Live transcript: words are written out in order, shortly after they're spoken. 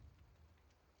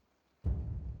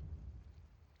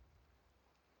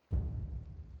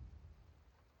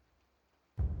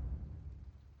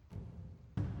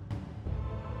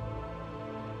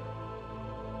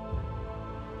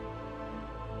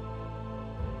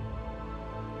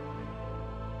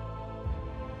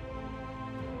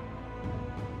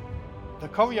The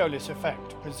Coriolis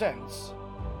Effect presents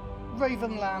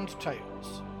Ravenland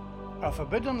Tales, a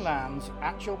Forbidden Lands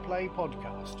actual play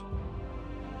podcast.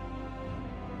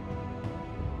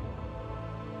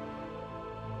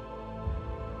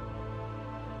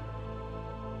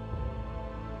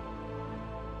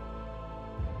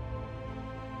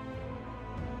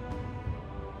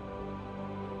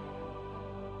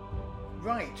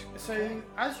 Right, so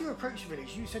as you approach the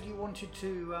village, you said you wanted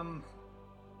to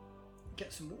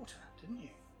get some water, didn't you?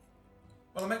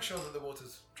 Well, I'll make sure that the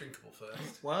water's drinkable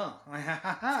first. Well,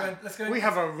 Let's go. we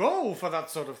have a role for that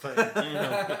sort of thing.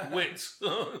 Wits.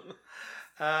 So,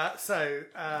 It's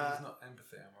not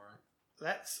empathy, am I right?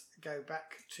 let's go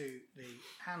back to the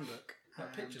handbook. That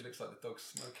and- picture looks like the dog's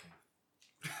smoking.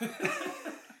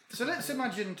 So let's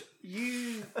imagine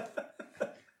you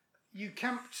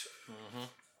camped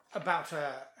about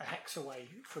a hex away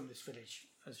from this village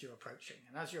as you're approaching.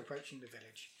 And as you're approaching the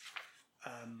village,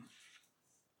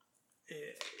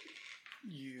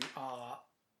 you are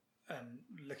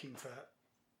looking for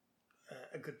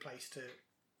a good place to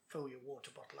fill your water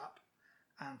bottle up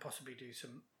and possibly do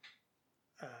some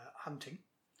hunting.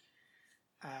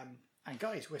 And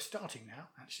guys, we're starting now,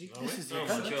 actually. This is the Oh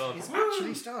my adventure. God. It's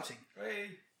actually starting.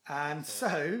 Hey. And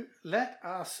so, let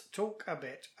us talk a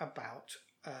bit about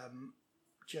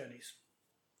journeys.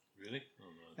 Really? Oh,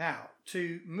 no. Now,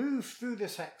 to move through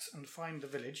this hex and find the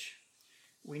village,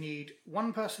 we need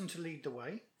one person to lead the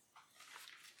way.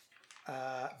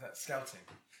 That's scouting.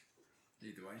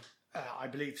 Either way. I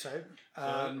believe so.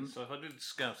 So if I did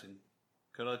scouting,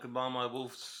 could I combine my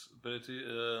wolf's ability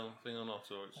thing or not?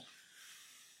 Or it's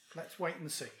Let's wait and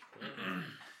see.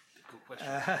 difficult question.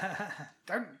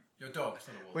 Don't. Your dog, it's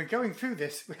not a wolf. We're going through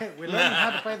this. We're learning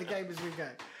how to play the game as we go.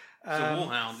 It's a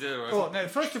warhound, yeah, right? Oh no!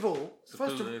 First of all, It's a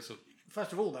first pool, of, it's a-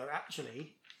 First of all, though,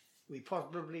 actually, we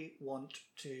probably want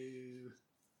to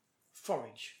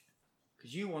forage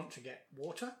because you want to get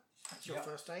water. That's your Yep.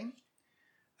 first aim.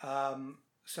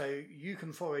 So you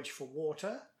can forage for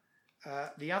water.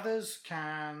 The others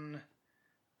can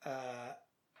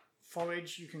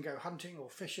forage. You can go hunting or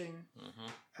fishing.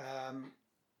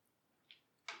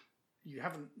 You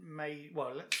haven't made.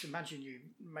 Well, let's imagine you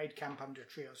made camp under a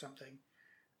tree or something.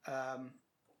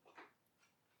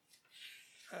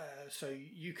 So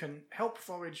you can help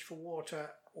forage for water,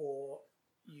 or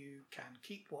you can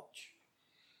keep watch.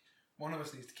 One of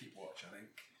us needs to keep watch, I think.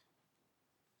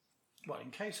 Well,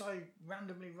 in case I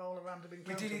randomly roll a random We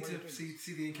encounter. do need while you're to doing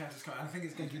see the encounters coming. I think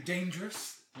it's going to be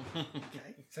dangerous. this.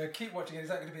 Okay. So keep watching. Is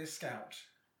that going to be a scout?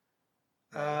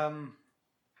 So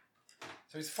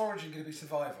is foraging going to be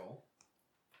survival?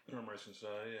 I'm racing, so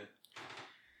yeah.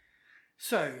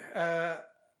 So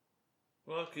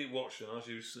Well, I'll keep watching.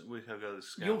 We can go to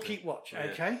scouting. you'll keep watch, Yeah.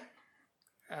 okay?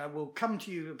 We'll come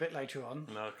to you a bit later on,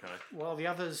 Okay. while the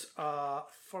others are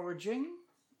foraging.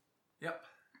 Yep.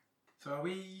 So are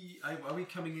we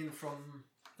coming in from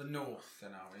the north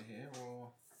then, are we here,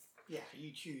 or Yeah,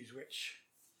 you choose which.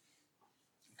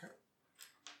 okay?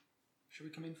 Should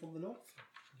we come in from the north?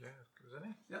 Yeah, if there's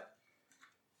any. Yep.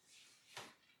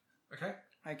 Okay.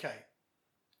 Okay.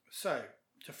 So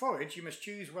to forage, you must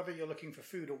choose whether you're looking for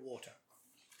food or water.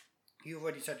 You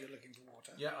already said you're looking for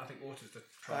water. Yeah, I think water's the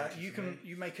priority. You for me.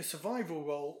 you make a survival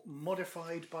roll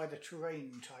modified by the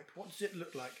terrain type. What does it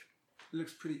look like? It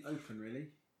looks pretty open, really.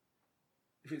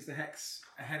 If it's the hex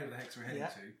ahead of the hex we're heading Yeah.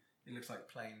 to, it looks like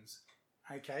plains,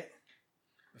 Okay,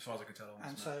 as far as I can tell. On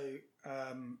and this map. so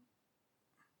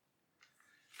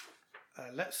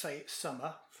let's say it's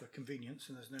summer for convenience,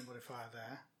 and there's no modifier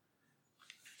there.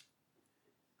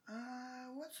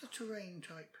 What's the terrain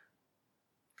type?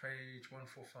 Page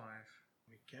 145. There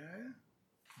we go.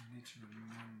 I need to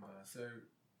remember. So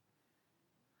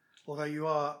Although you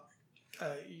are,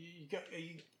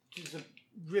 does the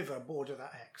river border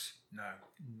that hex? no.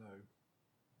 No,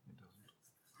 it doesn't.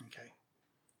 Okay.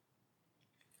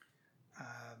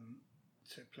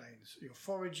 So planes. Your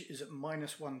forage is at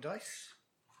 -1 dice.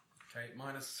 Okay,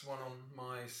 -1 on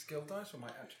my skill dice or my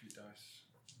attribute dice.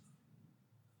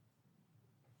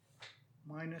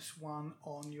 -1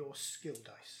 on your skill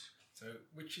dice. So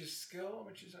which is skill,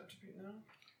 which is attribute now?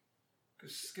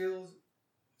 Because skills.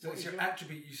 So What it's is your your-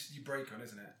 attribute you break on,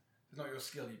 isn't it? It's not your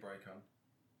skill you break on.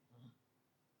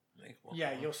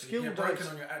 Yeah, your So skill you're dice. broken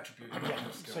on your attribute. not Yeah,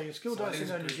 your skill. so your skill I dice lose is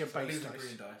a only green- your so I base lose a dice.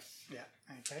 green dice. Yeah.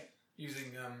 Okay.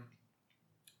 Using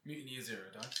Mutiny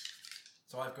 0 dice.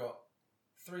 So I've got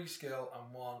 3 skill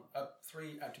and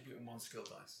 3 attribute and 1 skill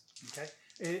dice. Okay.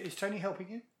 Is Tony helping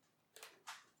you?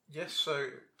 Yes,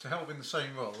 so to help in the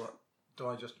same roll, do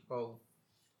I just roll?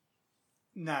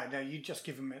 No, you just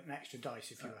give him an extra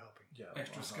dice if you were helping. Yeah,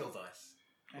 Extra I'll- skill dice.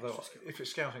 Although extra skill. if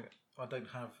it's scouting, I don't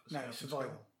have a No, scouting survival.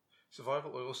 skill.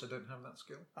 Survival, I also don't have that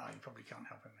skill. Oh, you probably can't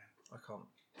help him then. I can't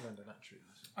lend an attribute.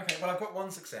 Okay, well, I've got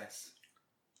one success.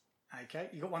 Okay,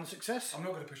 you got one success. I'm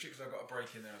not going to push it because I've got a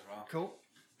break in there as well. Cool.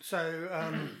 So,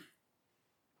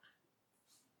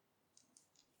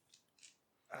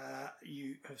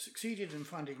 you have succeeded in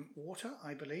finding water,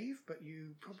 I believe, but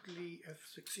you probably have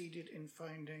succeeded in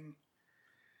finding...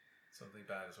 Something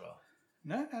bad as well.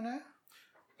 No.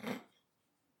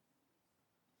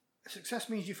 Success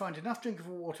means you find enough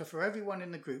drinkable water for everyone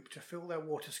in the group to fill their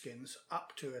water skins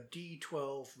up to a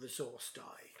D12 resource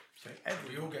die. So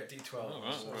We all get D12. Oh,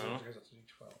 right, so- right. It goes up to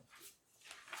D12.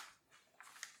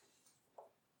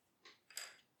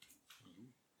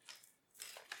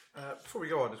 Before we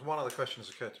go on, there's one other question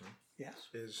that's occurred to me. Yes.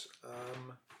 Is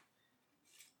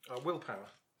a willpower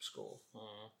score.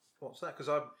 Mm. What's that? Because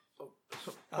I'm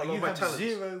quite a lot You of my have talents.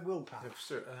 0 willpower.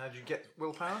 And how do you get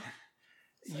willpower?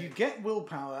 You get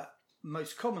willpower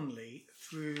most commonly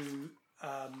through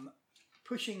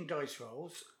pushing dice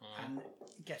rolls and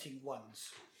getting ones.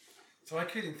 So I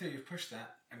could, in theory, have pushed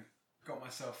that and got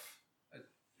myself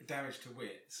a damage to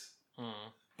wits,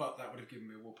 but that would have given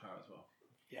me a willpower as well.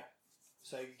 Yeah.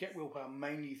 So you get willpower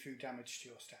mainly through damage to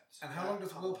your stats. And how long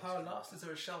does willpower last? Is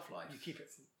there a shelf life? You keep it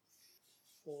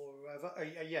forever.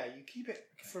 Yeah, you keep it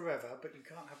forever, but you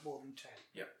can't have more than 10.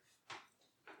 Yep.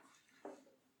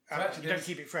 So actually you don't there's-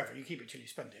 keep it forever. You keep it till you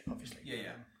spend it, obviously.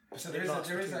 Yeah. So it there is lasts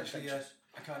there is between actually adventures.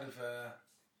 a kind of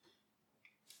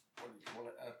what do you call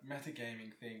it? A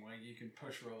metagaming thing where you can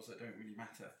push rolls that don't really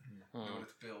matter in order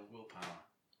to build willpower,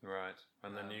 Right,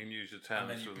 and then you can use your and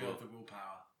then talents you with build the, the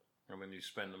willpower. and then you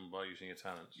spend them by using your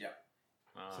talents. Yep,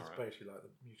 Ah, So it's right. basically like the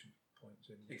mutant points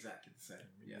in exactly the same.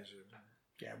 in Yeah. Wizard.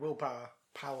 Yeah, willpower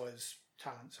powers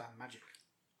talents and magic.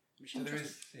 Which So there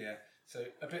interesting. is, so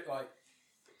a bit like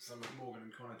some of Morgan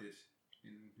and Connor did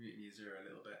in Mutiny Zero a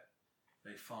little bit.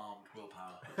 They farmed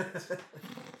willpower a bit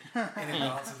in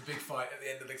advance of the big fight at the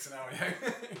end of the scenario.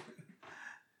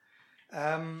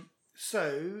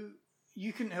 So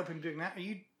you couldn't help him doing that. Are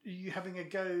you having a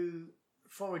go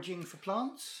foraging for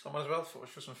plants? I might as well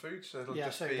for some food, so it'll Yeah,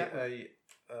 just so be that a.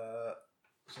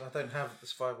 So I don't have the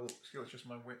survival skill; it's just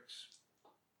my wits,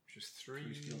 which is 3.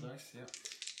 3 skill dice, yeah.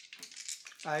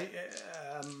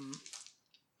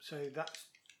 So that's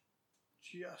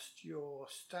just your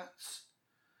stats.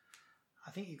 I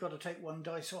think you've got to take 1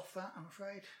 dice off that, I'm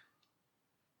afraid.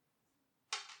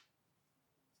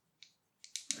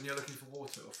 And you're looking for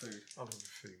water or food. I'm looking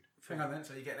for food. Hang on then,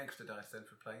 so you get an extra dice then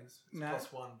for planes. It's No.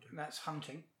 +1. That's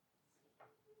hunting.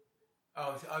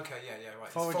 Oh, okay, yeah, right.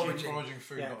 It's Foraging. Foraging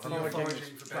food, Yeah, So not you're hunting.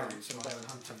 foraging for berries plants and rather than berries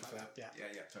and hunting stuff for... like that. Yeah.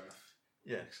 Yeah, fair enough.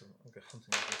 Yeah, so I'll go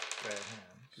hunting with bare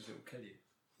hands. Because it will kill you.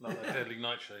 Like that deadly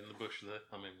nightshade in the bush there.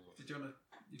 I mean, Did you want to...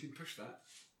 You can push that.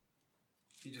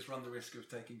 You just run the risk of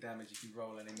taking damage if you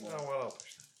roll any more. Oh well, I'll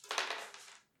push that.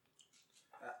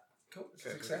 Cool. Okay, so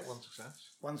we Success. get 1 success.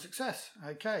 1 success.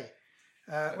 Okay.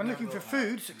 But When no looking for willpower.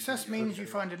 food, success means you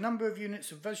find a number of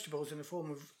units of vegetables in the form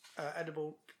of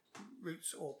edible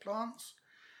roots or plants.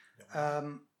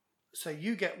 So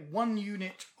you get 1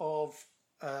 unit of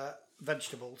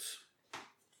vegetables.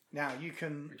 Now you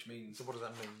can. Which means... So what does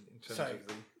that mean in terms So of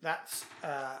the? that's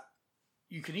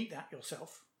you can eat that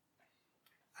yourself,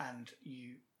 and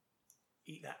you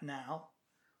eat that now,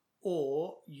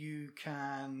 or you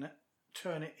can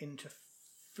turn it into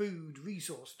food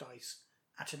resource dice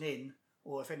at an inn,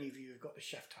 or if any of you have got the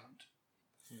chef talent.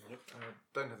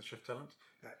 Don't have the chef talent.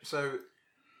 Right. So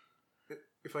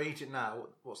if I eat it now,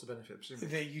 what's the benefit?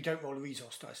 Presumably. You don't roll a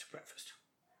resource dice for breakfast.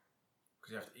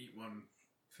 Because you have to eat 1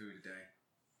 food a day.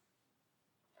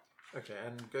 Okay,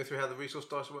 and go through how the resource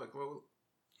dice work. Well,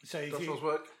 So if dice you, rolls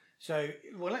work. so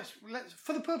well, let's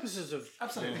for the purposes of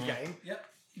Absolutely. the game, Yep.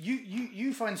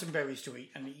 you find some berries to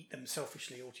eat and eat them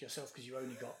selfishly all to yourself because you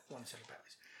only got 1 set of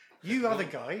berries. You other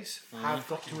guys have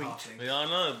got to eat. yeah, I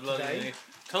know. Bloody.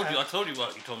 Today, I told you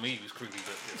what you told me he was creepy,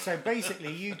 but you know. So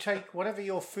basically, you take whatever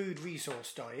your food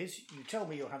resource die is, you tell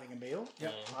me you're having a meal,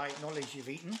 I acknowledge you've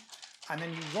eaten, and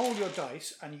then you roll your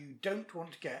dice, and you don't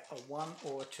want to get a 1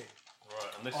 or a 2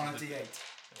 Right, and this On a is the,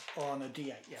 D8. on a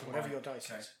D8, whatever mine, your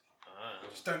dice okay. is.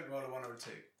 Just don't roll a 1 or a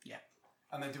 2. Yeah.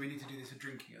 And then do we need to do this for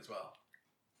drinking as well?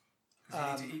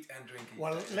 Because you need to eat and drink each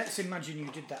Well, day. let's imagine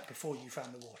you did that before you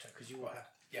found the water, because you will have.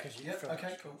 Yeah, 'cause you yeah, filled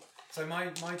okay, it. cool. So my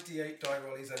D8 die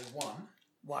roll is a 1.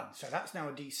 1, so that's now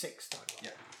a D6 die roll. Yeah,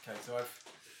 okay, so I've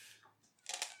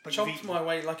But you've chomped eaten. my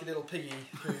way like a little piggy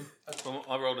through Well,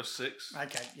 I rolled a 6.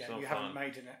 Okay, yeah, So you fine. haven't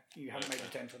made you haven't made a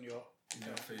Okay. dent on your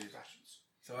food. rations.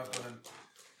 So I've gone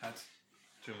and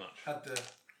Too much. had the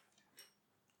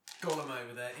Gollum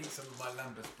over there eat some of my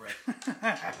Lambeth bread.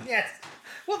 Yes.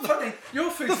 Funny,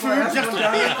 your food The supply food has just gone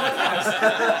down in my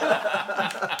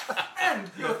house.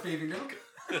 And you're thieving milk.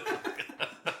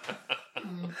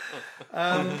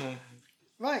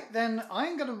 Right, then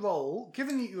I'm going to roll,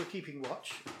 given that you were keeping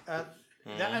watch,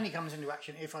 that only comes into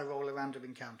action if I roll a random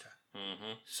encounter.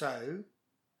 So,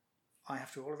 I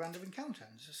have to roll a random encounter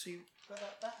and just see whether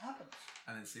that happens.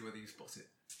 And then see whether you spot it.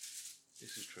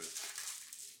 This is true.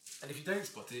 And if you don't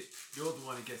spot it, you're the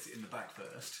one who gets it in the back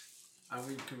first, and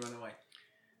we can run away.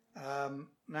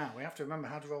 Now, we have to remember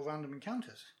how to roll random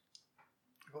encounters.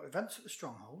 I've got events at the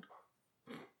stronghold.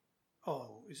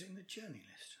 Oh, is it in the journey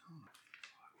list? Oh.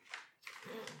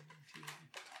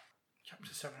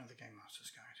 Chapter 7 of the Game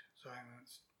Master's Guide. So I'm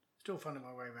still finding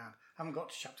my way around. I haven't got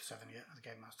to Chapter 7 yet of the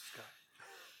Game Master's Guide.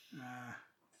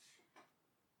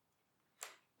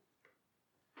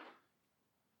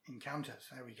 Encounters,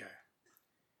 there we go.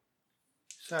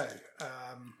 So,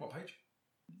 What page?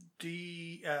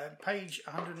 page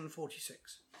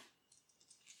 146.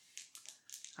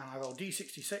 And I roll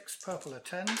D66, purple are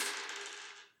 10s,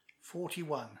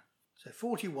 41. So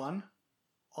 41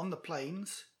 on the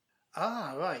plains.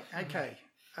 Ah, right, okay.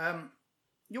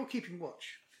 You're keeping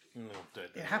watch. No, dead.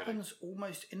 It happens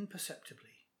almost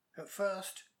imperceptibly. At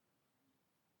first,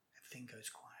 everything goes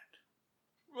quiet.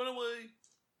 Run away.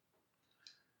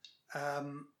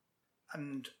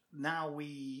 And now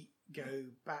we go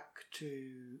back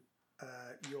to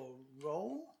your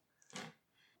roll.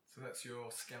 So that's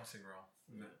your scouting roll,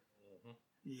 isn't it?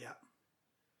 Yeah.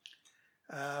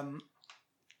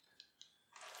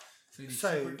 So you need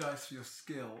So- separate dice for your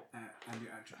skill and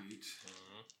your attribute.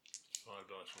 5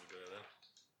 dice will go there.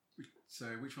 So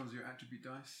which one's your attribute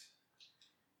dice?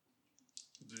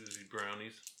 The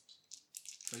brownies.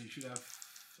 So you should have,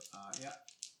 yeah.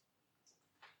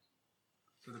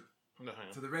 So the No, hang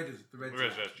on. so the red is the red.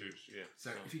 Where's that juice? Yeah.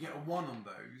 So if you get a 1 on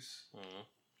those,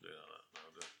 Yeah,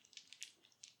 that'll do.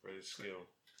 Red skill.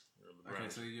 The okay.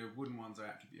 brownies. So your wooden ones are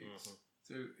attributes.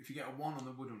 So if you get a 1 on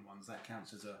the wooden ones, that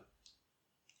counts as a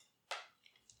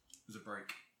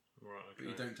break. Right, okay. But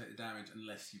you don't take the damage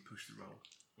unless you push the roll.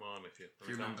 Well, I'm with you. If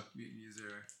you remember, year 0,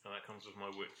 And that comes with my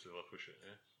wits if I push it,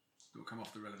 yeah? it will come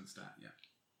off the relevant stat. Yeah.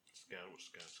 Scouting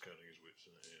his wits,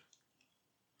 isn't it?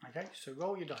 Yeah. Okay, so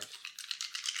roll your dice.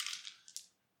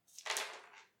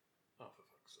 Oh, for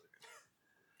fuck's sake.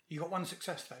 You got one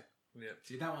success though. Yeah.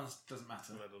 See, that one doesn't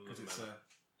matter That doesn't because matter.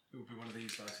 it will be one of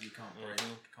these dice you can't break.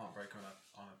 Can't break on a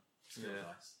skill Yeah.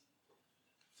 dice.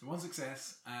 So 1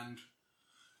 success, and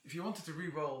if you wanted to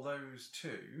re-roll those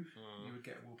 2, you would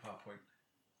get a willpower point,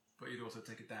 but you'd also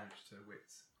take a damage to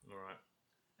wits. Alright.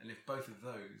 And if both of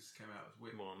those came out as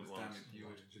wit One- as ones. damage, you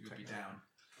would be down.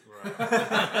 Right.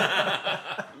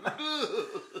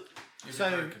 You'd So-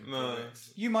 be broken for No.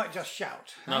 wits. You might just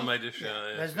shout. No, hey? made a shout,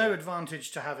 yeah. There's no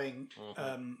advantage to having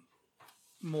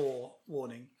more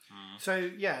warning. So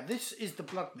yeah, this is the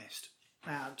Blood Mist.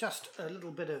 Now, just a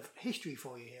little bit of history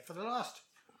for you here. For the last,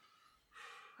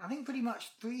 I think, pretty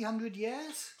much 300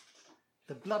 years,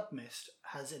 the Blood Mist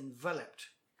has enveloped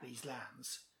these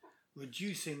lands,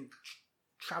 reducing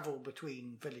travel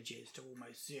between villages to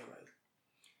almost 0.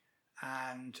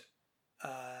 And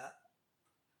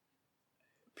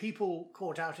people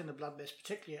caught out in the Blood Mist,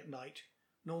 particularly at night,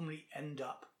 normally end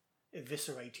up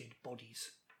eviscerated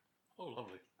bodies. Oh,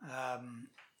 lovely.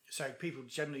 So people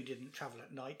generally didn't travel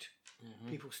at night.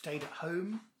 People stayed at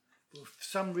home. For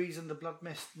some reason, the Blood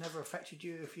Mist never affected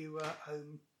you if you were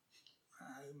home.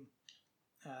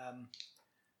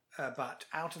 But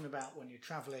out and about when you're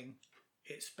travelling,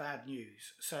 it's bad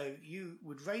news. So you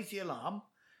would raise the alarm.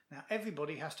 Now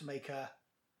everybody has to make a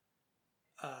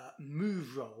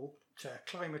move roll to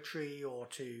climb a tree or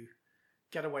to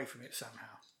get away from it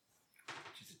somehow.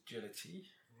 Which is agility.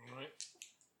 Right.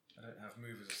 I don't have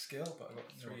move as a skill, but I've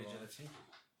got 3 agility.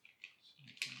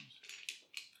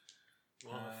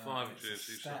 Well, 5 it's a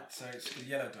agility. stat, so it's the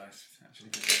yellow dice, actually.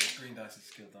 The green dice is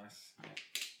skill dice.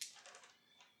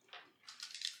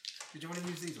 Did you want to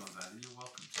use these ones, Andy? You're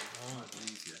welcome to. It might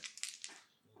be easier.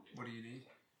 What do you need?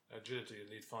 Agility, you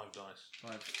need 5 dice.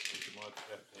 5. Which is my,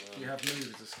 Do you have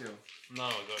move as a skill? no,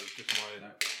 I got just my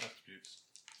No. attributes.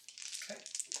 Okay.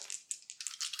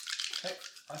 Okay,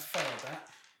 I failed that.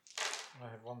 I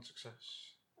have 1 success.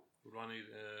 What do I need?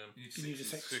 You need a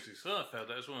 6. 60. So I failed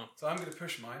that as well. So I'm going to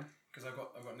push mine because I've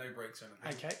got no breaks or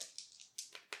anything. Okay.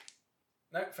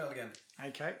 No, failed again.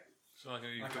 Okay. So I can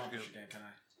I push can't again. push again, can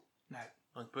I? No.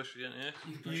 I can push again, yes.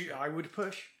 You can push. I would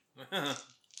push.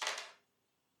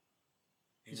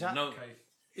 Is that- no? Okay.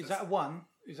 Is that a 1?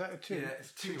 Is that a 2? Yeah,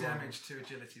 it's 2 damage, 2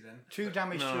 agility then. 2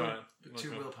 damage No, to right. But 2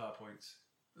 Okay. willpower points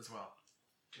as well.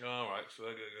 All right, so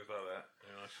that goes like that.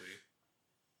 Yeah, I see.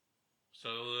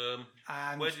 So,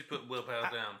 And where do you put willpower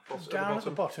down? down at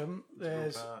the bottom,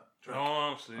 there's. Oh,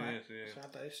 I see. Right, Yes, yeah. so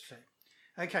add those two.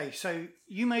 Okay, so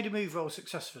you made a move roll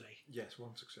successfully. Yes,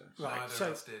 one success. Right, Neither so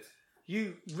of us did.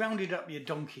 you rounded up your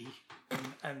donkey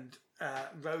and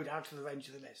rode out of the range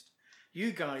of the mist.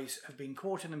 You guys have been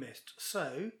caught in the mist.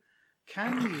 So,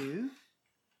 can you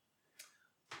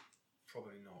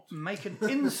Probably not. make an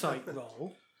insight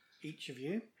roll, each of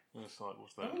you? It's like,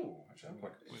 what's that? Oh, actually, I'm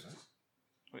quite good.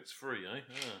 It's free, eh?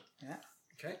 Yeah.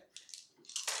 Okay.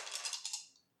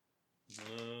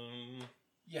 Yeah.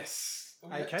 Yes.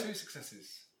 Oh, Okay. 2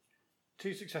 successes.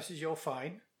 2 successes, you're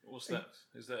fine. What's that?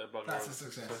 Is that a bug? That's roll? a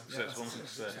success. Success, Yeah, that's one a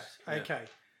success. success. Yeah. Okay.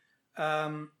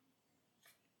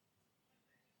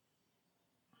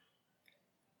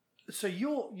 So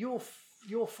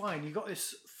you're fine. You got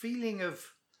this feeling of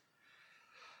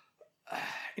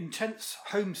intense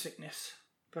homesickness,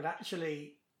 but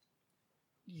actually,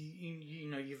 you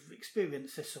know you've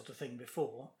experienced this sort of thing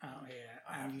before out here,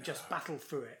 and you just battle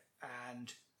through it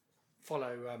and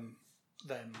follow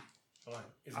them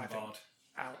Isn't I think- Bard.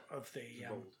 out of the.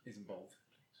 Isn't bold.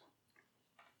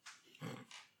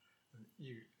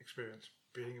 You experience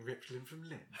being ripped limb from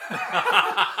limb.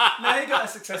 No, you got a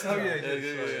success. Oh, yeah, Yeah,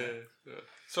 yeah.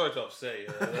 Sorry to upset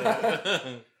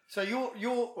you. So you're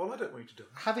Well, I don't want you to die.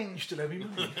 having You still owe me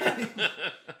money.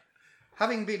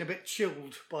 having been a bit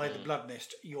chilled by the blood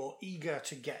mist, you're eager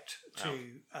to get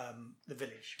to the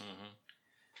village.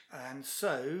 And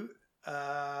so,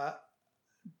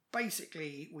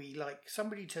 basically, we like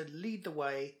somebody to lead the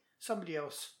way, somebody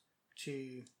else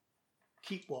to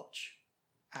keep watch,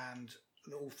 and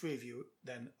all 3 of you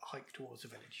then hike towards the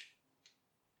village.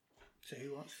 So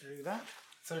who wants to do that?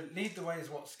 So lead the way is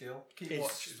what skill? Keep It's-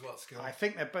 watch is what skill? I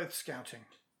think they're both scouting.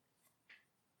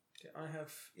 Okay,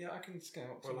 I can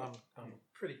scout. Well, I'm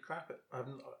pretty crap at. I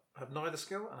have neither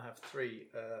skill, and I have 3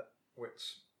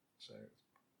 wits.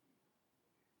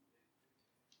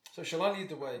 So shall I lead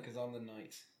the way because I'm the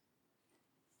knight?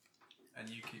 And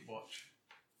you keep watch.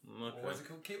 Okay. Or is it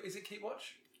called? Is it keep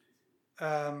watch?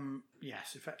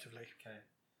 Yes, effectively. Okay.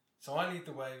 So I lead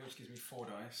the way, which gives me 4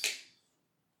 dice.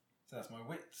 So that's my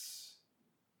wits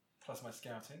plus my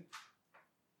scouting.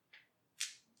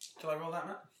 Shall I roll that,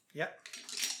 Matt? Yep.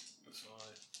 That's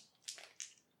right.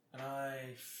 And I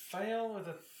fail with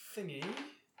a thingy.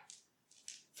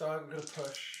 So I'm going to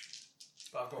push,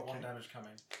 but I've got 1 damage coming.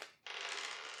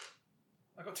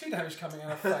 I've got 2 damage coming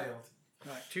and I failed.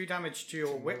 Right, 2 damage to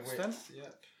your wits then.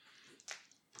 Yep.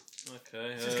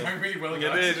 Okay. This is going really well, It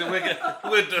guys. is.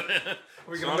 We're doing.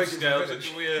 We're So gonna I'm make it to the scouting.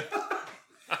 village.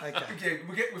 Okay. Okay,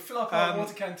 we fill up our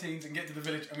water canteens and get to the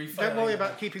village and we fail. Don't worry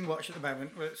about keeping watch at the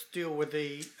moment. Let's deal with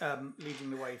the leading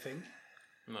the way thing.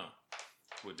 No,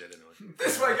 we're dead anyway.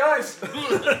 This way, guys!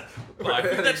 I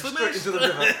think that's the Straight mist. into the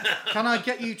river. Can I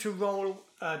get you to roll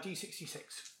D66?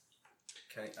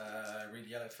 Okay, read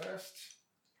yellow first.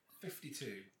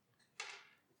 52.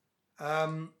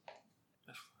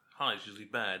 High is usually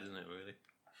bad, isn't it? Really.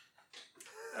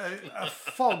 A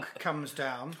fog comes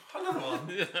down, Another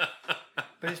one.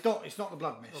 but it's not the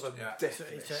blood mist. Yeah.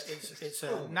 It's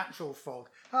a natural fog.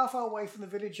 How far away from the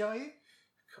village are you?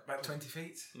 About 20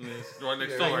 feet. Yes, right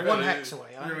next Yeah, door. You're actually. 1 hex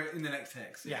away, aren't you? We're in the next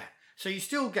hex. Yeah. So you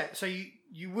still get. So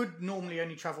you would normally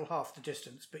only travel half the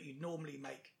distance, but you'd normally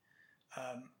make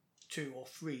 2 or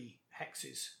 3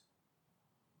 hexes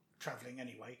travelling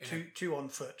anyway. Two on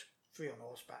foot, 3 on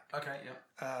horseback. Okay,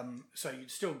 yeah. So you'd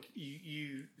still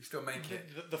you You still make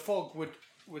it. the fog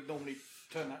would normally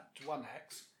turn that to 1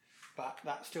 hex, but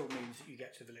that still means that you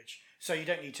get to the village. So you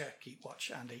don't need to keep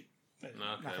watch and eat. There's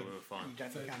No, okay, nothing- we're fine. You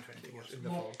don't encounter anything else. In the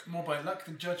More, fog. more by luck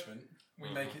than judgment, we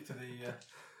make it to the.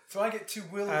 So I get 2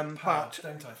 will But power,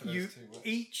 don't I, for those you 2?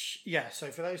 each, yeah. So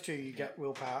for those 2, you get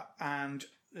willpower, and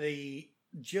the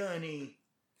journey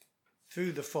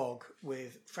through the fog,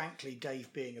 with frankly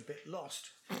Dave being a bit lost,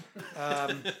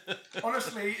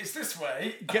 Honestly, it's this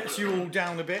way. gets you all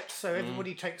down a bit. So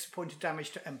everybody takes a point of damage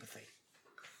to empathy.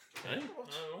 Hey,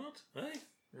 what? Hey,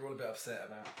 We're all a bit upset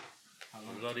about how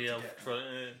long bloody it hell! took to get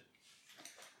there.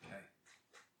 Okay.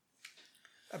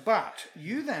 But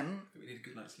you then We need a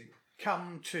good night's sleep.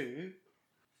 come to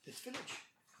this village.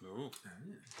 Oh,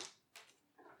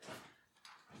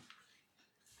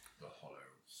 The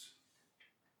Hollows.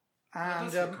 And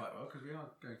That does fit quite well because we are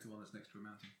going to one that's next to a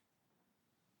mountain.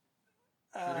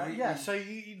 So do we- yeah, so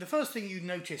the first thing you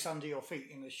notice under your feet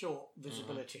in the short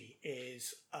visibility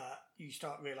is you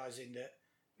start realising that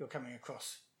you're coming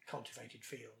across cultivated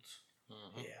fields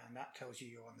here, and that tells you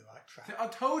you're on the right track. I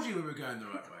told you we were going the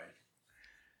right way.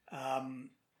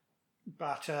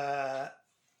 But the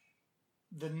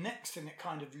next thing that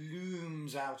kind of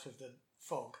looms out of the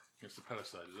fog It's the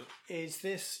palisade, is it? is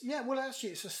this. Yeah, well, actually,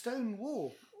 it's a stone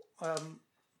wall,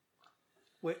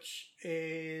 which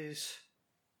is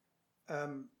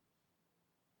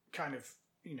kind of,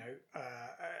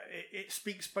 it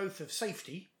speaks both of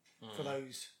safety for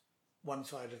those one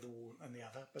side of the wall and the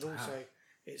other, but also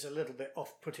it's a little bit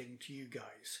off-putting to you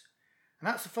guys. And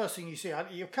that's the first thing you see.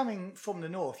 You're coming from the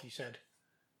north, you said,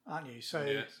 aren't you? So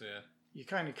Yes, yeah. you're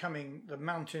kind of coming the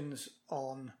mountains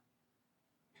on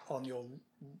your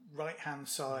right-hand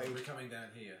side. We're coming down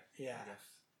here. Yeah. I guess.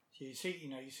 So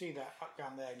you see that up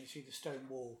down there, and you see the stone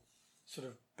wall sort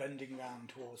of bending round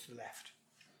towards the left.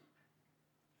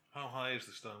 How high is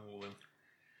the stone wall then?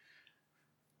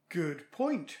 Good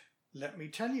point. Let me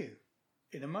tell you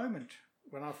in a moment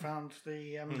when I found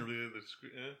the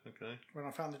Okay. when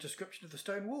I found the description of the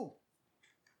stone wall.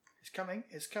 It's coming.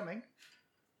 It's coming.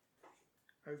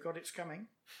 Oh God, it's coming.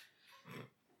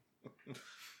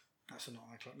 That's a 9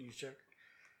 o'clock news joke.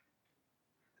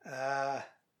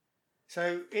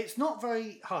 So it's not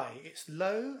very high. It's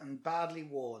low and badly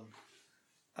worn.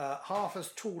 Half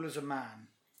as tall as a man.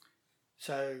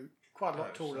 So quite a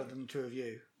lot taller than the two of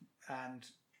you. And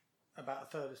about a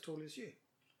third as tall as you.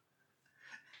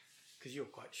 Because you're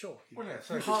quite short. Well, yeah,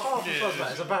 so half of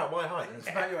that is about my height. It's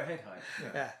about your head height.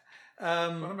 Yeah.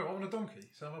 Well, I'm on a donkey,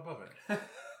 so I'm above it.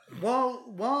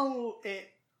 While it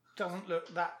doesn't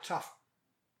look that tough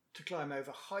to climb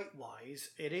over height-wise,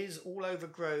 it is all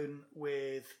overgrown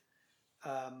with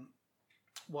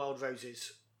wild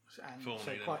roses and Thorny, so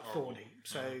then, quite horrible. thorny.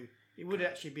 So it would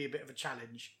actually be a bit of a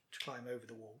challenge to climb over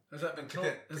the wall. Has that been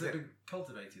has it been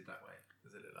cultivated that way?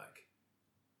 Does it look like?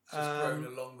 It's just grown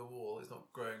along the wall. It's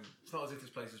not growing. It's not as if this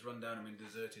place has run down and been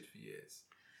deserted for years.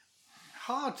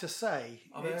 Hard to say.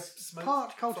 Are there It's smoke,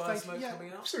 part fire cultivated. smoke Yeah,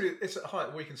 coming up? So it's at a height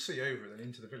where we can see over and then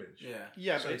into the village.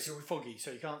 Yeah. but it's foggy,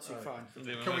 so you can't see fine.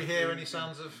 Can we hear any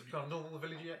sounds of kind of normal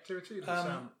villagey activity? Does it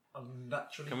sound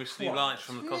unnaturally Can we see quiet? lights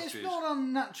from the It's cottages? not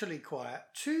unnaturally quiet.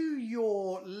 To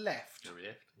your left,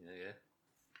 Yeah.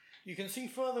 you can see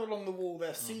further along the wall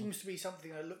there seems to be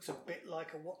something that looks a bit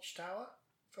like a watchtower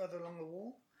further along the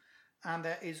wall. And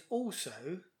there is also,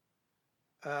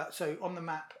 so on the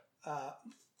map,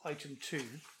 item 2.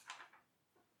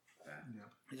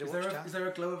 Is a watchtower. Is there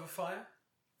a glow of a fire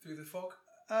through the fog?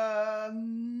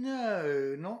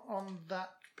 No, not on that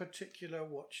particular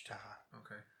watchtower.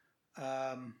 Okay.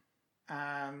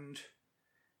 And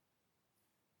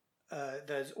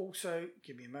there's also,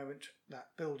 give me a moment, that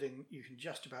building you can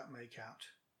just about make out.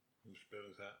 Which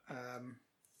building's that?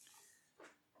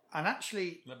 And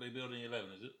actually, That'd be building 11,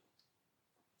 is it?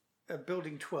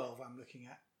 building 12 I'm looking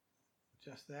at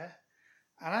just there.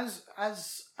 And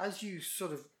as you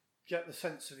sort of get the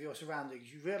sense of your surroundings,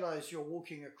 you realise you're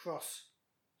walking across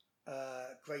a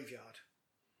graveyard.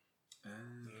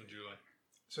 July.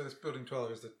 So this building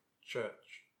 12 is the church.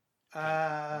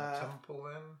 Temple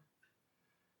then?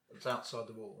 It's outside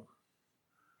the wall.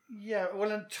 Yeah,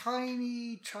 well, a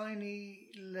tiny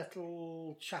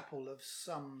little chapel of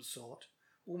some sort.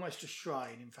 Almost a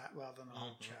shrine, in fact, rather than a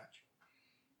whole church.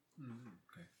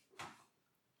 Okay.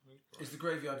 Is the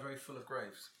graveyard very full of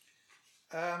graves?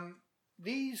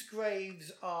 These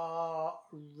graves are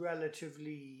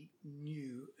relatively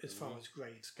new as far as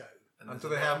graves go. And do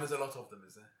they have... There's a lot of them,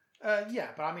 is there? Yeah,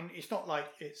 but I mean, it's not like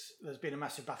there's been a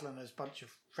massive battle and there's a bunch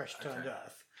of fresh turned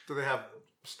earth. Do they have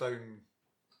stone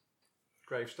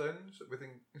gravestones with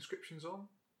inscriptions on?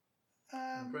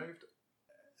 Engraved?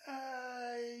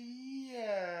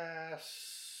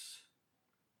 Yes.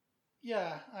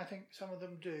 Yeah, I think some of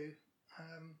them do.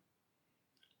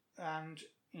 And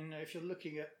if you're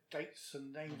looking at dates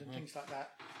and names and things like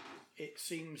that, it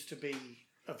seems to be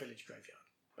a village graveyard,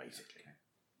 basically.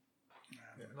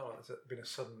 Not that there's been a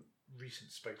sudden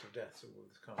recent spate of deaths all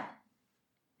this kind of...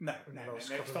 No, last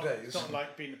it's couple not, of days. it's not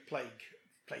like being a plague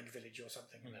village or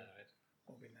something. No.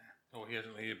 All been there. Oh, he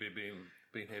hasn't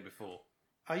been here before.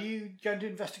 Are you going to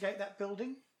investigate that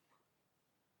building?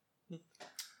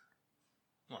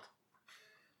 What?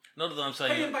 Not that I'm Pay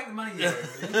saying. him back the money you owe, will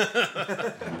you?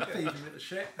 Thieving little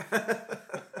shit.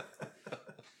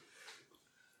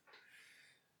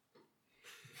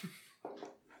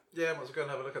 Yeah, let's go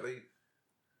and have a look at the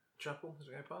chapel as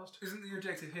we go past. Isn't the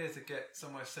objective here to get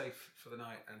somewhere safe for the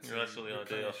night and to That's the idea. I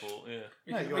replenish? thought. Yeah.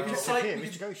 No, we your can objective cite- here we is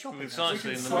can- to go shopping. we that's can all. cite- We can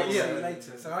in the cite morning. you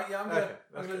later. So I'm going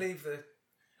Okay, to leave the.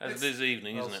 As it is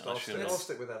evening, isn't it? I shouldn't I'll have.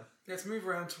 stick with them. Let's move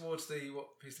around towards what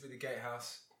appears to be the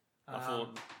gatehouse. I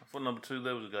thought number 2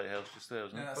 there was a gatehouse just there,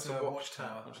 wasn't Yeah, it? that's What's a a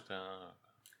watchtower. Watchtower.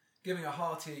 Giving a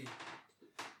hearty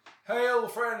 "Hail,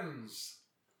 friends!"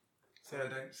 So they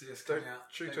don't see us coming Don't out.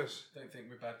 shoot Don't- us. Don't think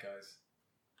we're bad guys.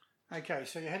 Okay,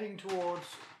 so you're heading towards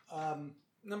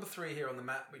number 3 here on the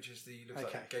map, which is looks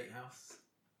like the gatehouse.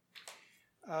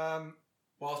 But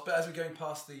as we're going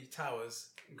past the towers,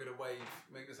 I'm going to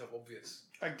make myself obvious.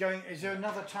 Is there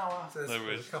another tower? So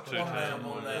there's a couple two of towers.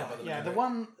 one there. By the Yeah,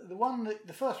 window.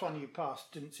 the first one you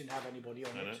passed didn't seem to have anybody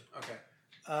on it. Okay.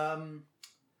 I'm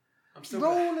still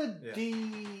roll gonna- a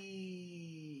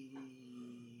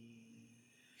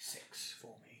D6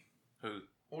 for me. Who?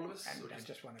 All of us? And Or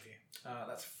just one of you.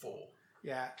 that's 4.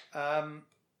 Yeah.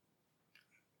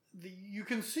 You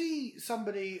can see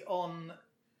somebody on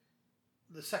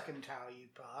the second tower you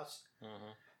passed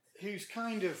who's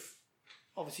kind of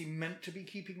obviously meant to be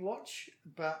keeping watch,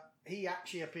 but he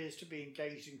actually appears to be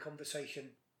engaged in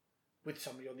conversation with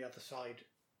somebody on the other side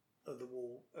of the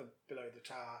wall below the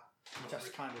tower,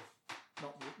 kind of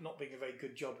not being a very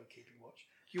good job of keeping watch.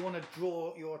 Do you want to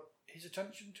draw his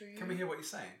attention to you? Can we hear what you're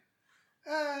saying?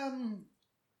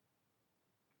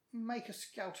 Make a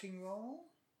scouting roll.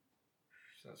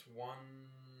 So that's 1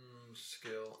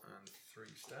 skill and 3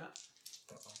 stat.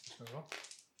 That's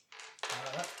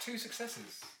 2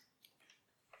 successes.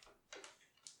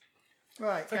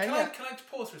 Right. So can I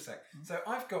pause for a sec? So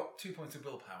I've got 2 points of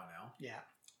willpower now. Yeah.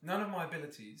 None of my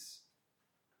abilities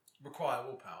require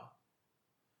willpower.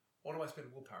 What do I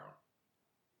spend willpower on?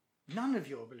 None of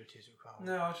your abilities require.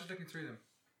 No, I was just looking through them.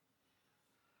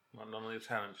 None of your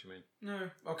talents, you mean? No.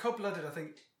 Well, cold-blooded, I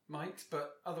think, might,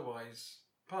 but otherwise,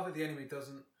 Path of the Enemy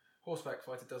doesn't, Horseback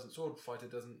Fighter doesn't, Sword Fighter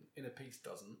doesn't, Inner Peace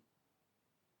doesn't.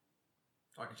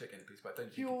 I can check Inner Peace, but I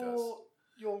don't think it does.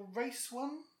 Your race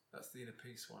one? That's the Inner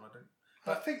Peace one, I don't...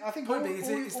 I think point all, being,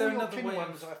 is all there your another kin way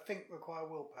ones of... I think require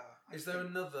willpower. Is there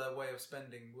another way of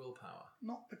spending willpower?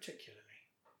 Not particularly.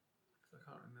 I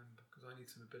can't remember, because I need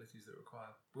some abilities that require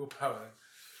willpower.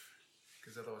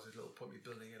 Because otherwise it'll point me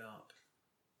building it up.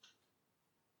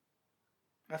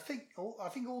 I think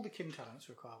all the kin talents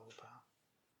require willpower.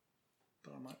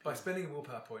 But I might By spending a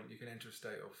willpower point, you can enter a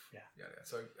state of... Yeah.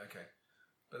 So, okay.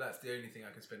 But that's the only thing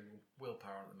I can spend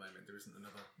willpower on at the moment. There isn't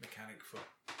another mechanic for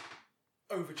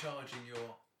overcharging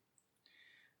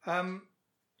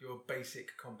your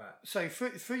basic combat. So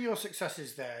for your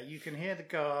successes there, you can hear the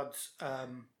guards.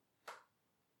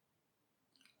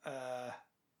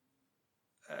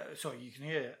 Sorry, you can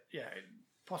hear. Yeah,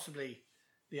 possibly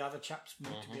the other chaps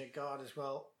meant to be a guard as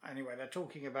well. Anyway, they're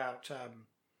talking about.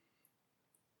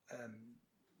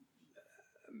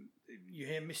 You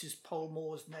hear Mrs.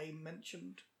 Polmore's name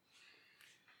mentioned.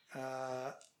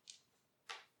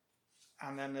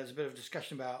 And then there's a bit of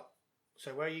discussion about.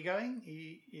 So where are you going?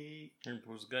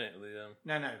 Towards the gate.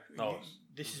 No. Oh,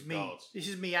 This is me. guards. This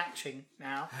is me acting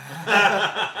now.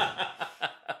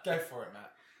 Go for it,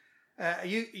 Matt. Are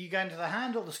you going to the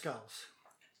Hand or the Skulls?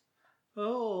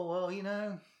 Oh well,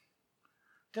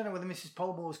 don't know whether Mrs.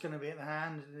 Polmore's going to be at the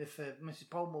Hand. And if Mrs.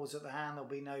 Polmore's at the Hand, there'll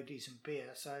be no decent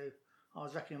beer. So I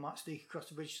was reckoning I might sneak across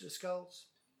the bridge to the Skulls.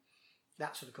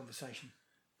 That sort of conversation.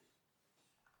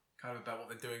 Kind of about what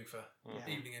they're doing for Yeah.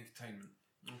 evening entertainment.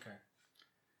 Okay.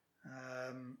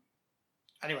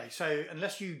 Anyway, so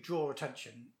unless you draw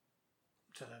attention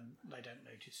to them, they don't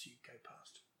notice you go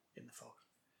past in the fog.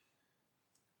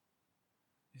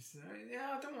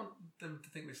 I don't want them to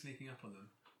think we're sneaking up on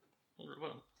them.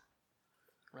 Well,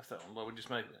 that's that one. Well, we just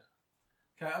made it.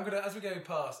 Okay, as we're going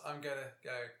past, I'm gonna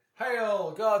go,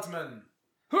 "Hail, guardsmen!"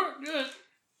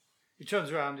 He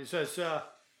turns around. He says,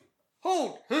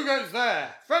 "Hold! Who goes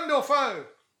there? Friend or foe?"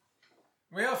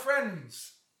 We are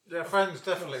friends. Yeah, friends,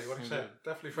 definitely. What he said.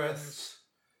 Definitely friends.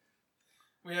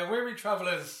 We are weary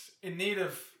travellers in need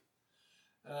of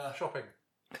Shopping.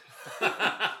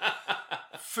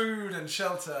 food and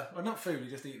shelter. Well, not food, we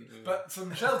just eaten, but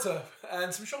some shelter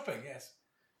and some shopping. Yes.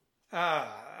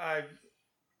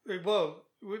 Well,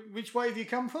 which way have you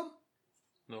come from?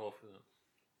 North.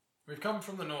 We've come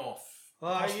from the north,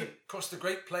 Well, across the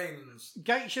Great Plains.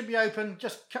 Gate should be open.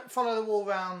 Just follow the wall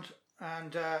round,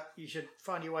 and you should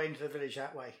find your way into the village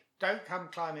that way. Don't come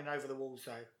climbing over the walls,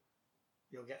 though.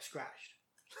 You'll get scratched.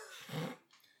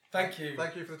 Thank you.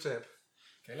 Thank you for the tip.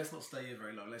 Okay, let's not stay here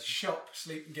very long. Let's shop,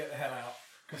 sleep, and get the hell out.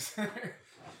 Because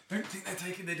don't think they're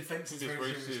taking their defences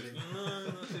very seriously.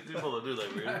 No, they don't bother, do they,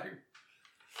 really? No.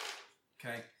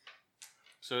 Okay.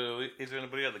 So, is there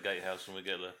anybody at the gatehouse when we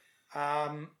get there?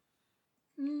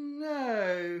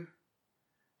 No.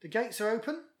 The gates are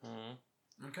open.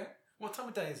 Mm-hmm. Okay. What time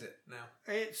of day is it now?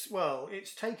 It's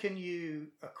taken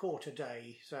you a quarter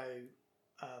day, so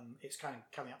it's kind of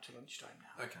coming up to lunchtime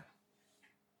now. Okay.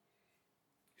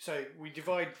 So we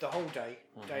divide the whole day,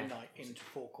 day and night, into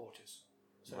 4 quarters.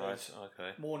 So Right, it's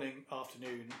okay. morning,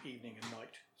 afternoon, evening, and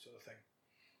night sort of thing.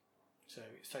 So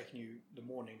it's taken you the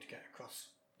morning to get across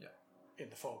in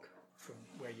the fog from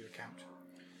where you were camped.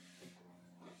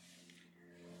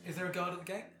 Is there a guard at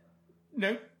the gate?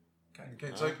 No, The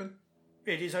gate's open.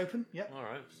 it is open. Yep. All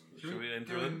right. Should we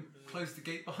enter go it? and close the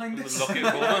gate behind We'll us? lock it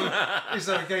for them. Is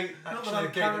there a gate? Not that Actually, I'm a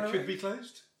gate that paranoid. could be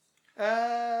closed.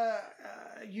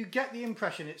 You get the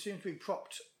impression it seems to be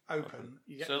propped open.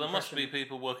 You get So the there must be impression-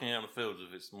 people working out in the fields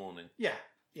if it's morning. Yeah.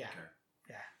 Okay.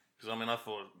 Because I mean, I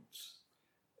thought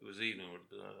it was evening.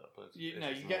 But You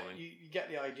get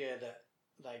the idea that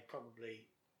they probably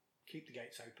keep the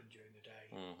gates open during the day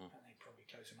Mm-hmm. and they probably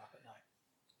close them up at night.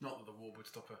 Not that the war would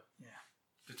stop a Yeah.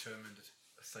 determined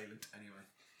assailant anyway.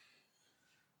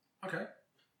 Okay.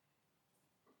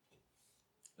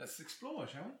 Let's explore,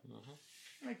 shall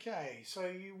we? Okay, so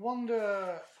you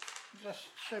wander. Just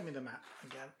show me the map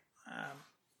again.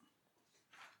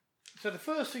 So the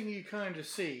first thing you kind of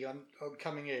see on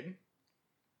coming in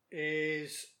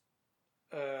is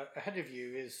ahead of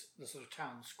you is the sort of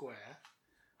town square,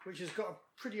 which has got a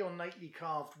pretty ornately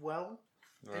carved well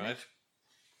in Right. it.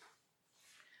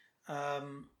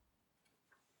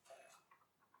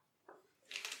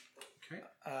 Okay.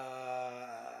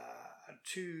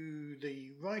 To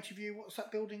the right of you, what's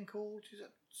that building called? Is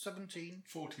it 17?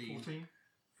 14.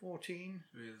 14?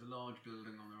 There's a large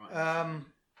building on the right.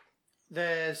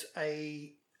 There's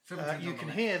a... 17 you on the can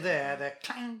left. hear there the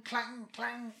clang, clang,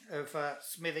 clang of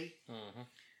smithy.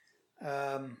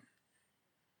 And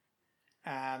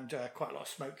quite a lot of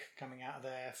smoke coming out of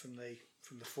there from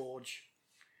the forge.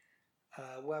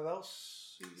 Where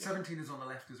else? 17 is on the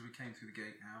left as we came through the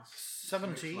gatehouse.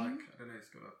 17? Looks like, I don't know, it's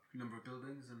got a number of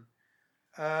buildings and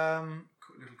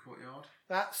little courtyard.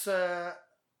 That's a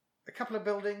couple of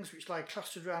buildings which lie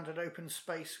clustered around an open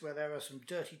space where there are some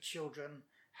dirty children,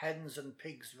 hens and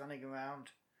pigs running around.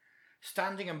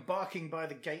 Standing and barking by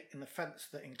the gate in the fence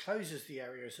that encloses the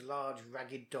area is a large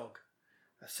ragged dog.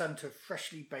 A scent of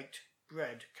freshly baked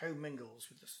bread co-mingles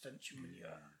with the stench of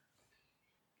manure.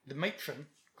 The matron,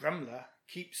 Grumler,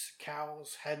 keeps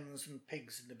cows, hens and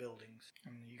pigs in the buildings.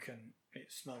 And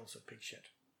it smells of pig shit.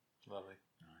 Lovely.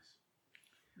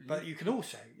 Nice. But you can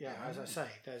also, as I say,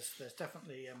 there's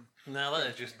definitely... Now that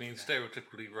has just been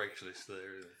stereotypically racist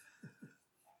there, isn't it?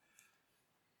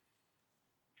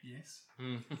 Yes.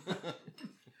 Hmm.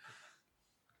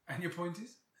 And your point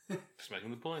is? Just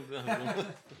making the point.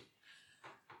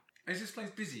 Is this place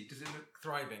busy? Does it look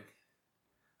thriving?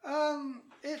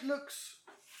 It looks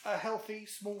a healthy,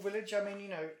 small village. I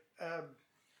mean,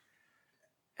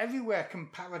 everywhere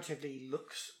comparatively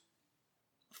looks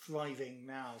thriving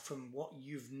now from what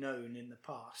you've known in the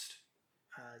past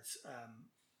as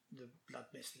the blood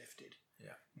mist lifted.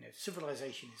 Yeah.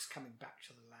 Civilization is coming back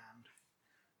to the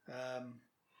land.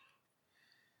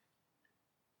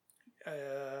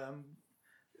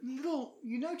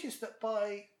 You notice that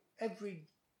by every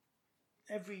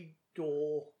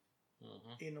door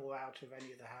in or out of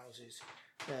any of the houses,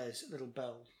 there's little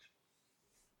bells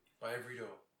By every door?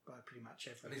 by pretty much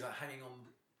Are every. these like hanging on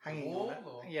Hanging the wall? on it.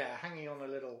 Or? Yeah, hanging on a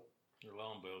little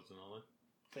Alarm bells and all that.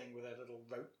 thing with a little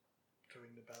rope to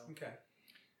ring the bell. Okay.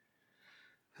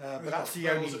 But that's the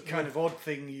only kind of odd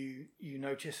thing you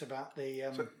notice about the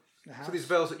house. So these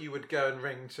bells that you would go and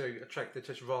ring to attract the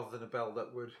attention rather than a bell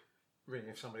that would ring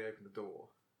if somebody opened the door.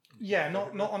 Yeah,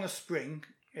 not on a spring.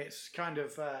 It's kind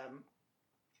of a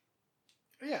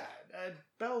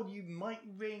bell you might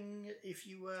ring if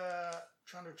you were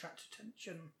trying to attract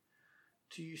attention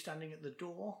to you standing at the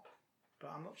door,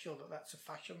 but I'm not sure that that's a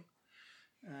fashion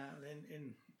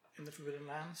in the Forbidden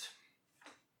Lands.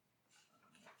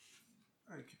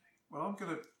 Okay. Well, I'm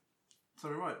gonna. So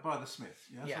we're right by the smith.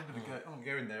 Yeah. Yeah. So I'm gonna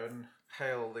go in there and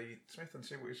hail the smith and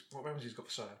see what weapons he's got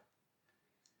for sale.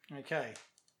 Okay.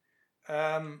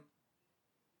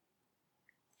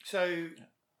 So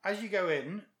as you go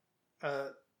in,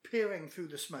 peering through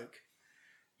the smoke,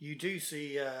 you do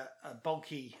see a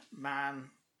bulky man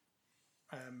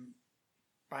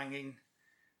banging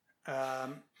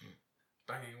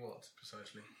Banging what,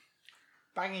 precisely?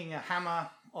 banging a hammer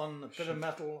on a bit of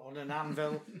metal on an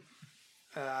anvil,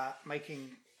 making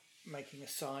a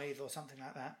scythe or something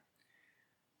like that.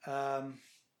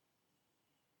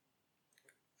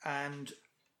 And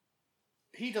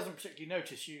he doesn't particularly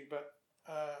notice you, but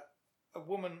a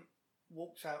woman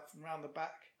walks out from round the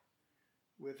back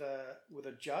with a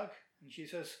jug, and she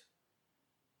says,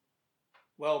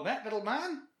 "Well met, little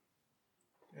man.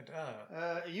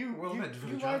 You well met, you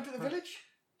villager. arrived at the village?"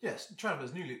 Yes,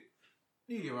 travellers newly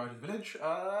arrived at the village.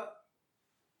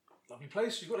 Lovely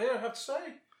place you've got here, I have to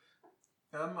say.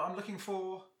 I'm looking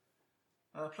for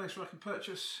a place where I can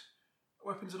purchase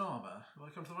weapons and armour. Have I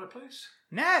come to the right place?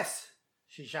 Ness!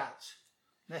 She shouts.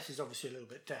 Ness is obviously a little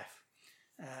bit deaf,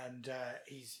 and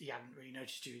he hadn't really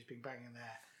noticed you. He's been banging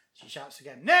there. She shouts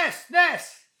again, "Ness!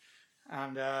 Ness!"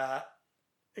 And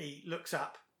he looks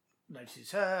up,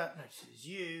 notices her, notices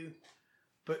you,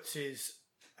 puts his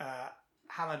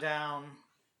hammer down,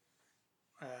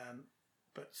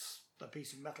 puts the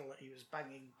piece of metal that he was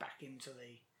banging back into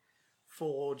the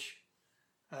forge,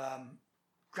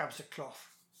 grabs a cloth,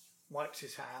 wipes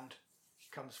his hand,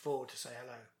 comes forward to say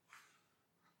hello.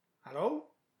 Hello?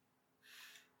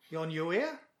 You're new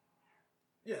here?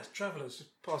 Yes, travellers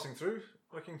passing through,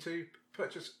 looking to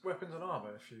purchase weapons and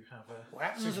armour if you have a...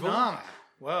 Weapons and suitable- armour?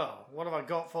 Well, what have I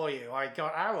got for you? I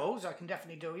got arrows, I can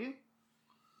definitely do you.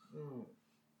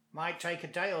 Might take a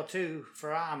day or two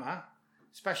for armour,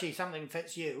 especially something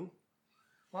fits you.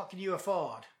 What can you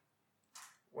afford?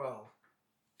 Well,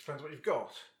 depends what you've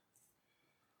got.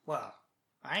 Well,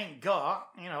 I ain't got,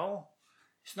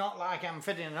 it's not like I'm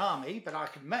fitting an army, but I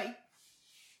can make.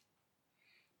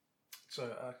 So,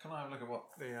 can I have a look at what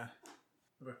the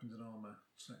weapons and armour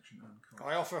section and cost?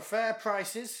 I offer fair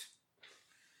prices.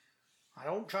 I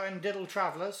don't try and diddle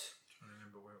travellers. I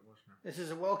remember where it was now. This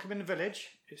is a welcome in the village.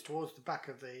 It's towards the back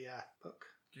of the book.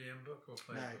 GM book or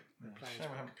play No, book? the player's Shame I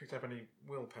book. haven't picked up any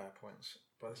willpower points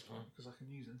by this point because I can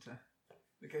use them to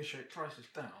negotiate prices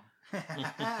down.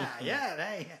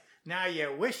 Yeah, now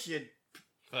you wish you'd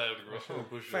Failed to roll.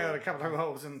 Push failed a roll. couple of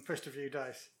rolls and pushed a few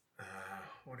dice.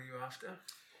 What are you after?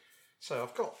 So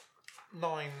I've got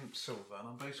 9 silver, and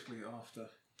I'm basically after.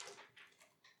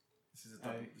 This is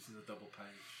a double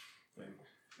page thing.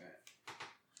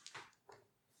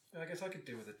 Yeah. I guess I could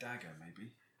do with a dagger,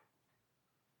 maybe.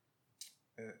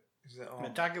 Is that And a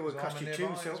dagger would is cost armour you 2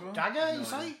 nearby as silver. well? Dagger, you No,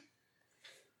 say? no.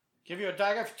 Give you a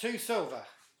dagger for 2 silver.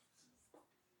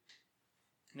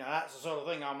 Now that's the sort of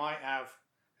thing I might have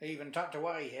even tucked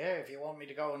away here if you want me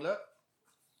to go and look.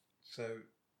 So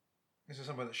this is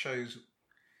somewhere that shows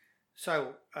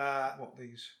So, what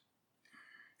the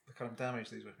kind of damage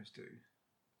these weapons do.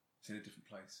 It's in a different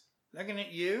place. looking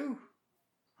at you,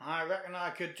 I reckon I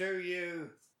could do you.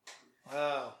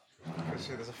 Well, Let's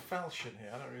see, there's a falchion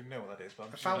here. I don't really know what that is, but I'm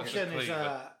a just looking at falchion is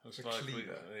cleaver. It's It's a like,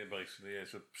 cleaver. yeah, basically,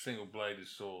 it's a single-bladed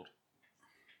sword.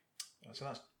 So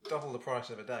that's double the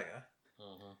price of a dagger,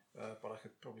 Uh-huh. but I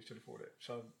could probably still afford it.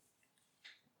 So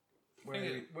where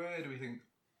Yeah. do we think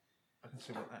I can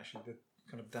see what actually the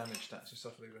kind of damage stats and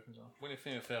stuff of these weapons are? When you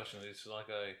think of falchion, it's like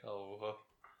a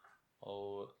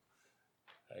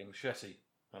machete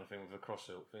kind of thing with a cross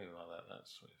hilt, thing like that.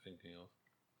 That's what you're thinking of.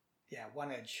 yeah,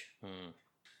 1 edge.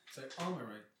 So armour,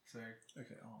 right? So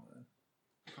Okay, armour then.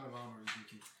 what kind of armour are you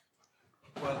thinking?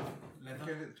 Well, Leather?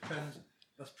 again, it depends.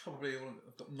 That's probably all.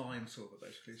 I've got 9 silver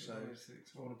basically, so Nine, if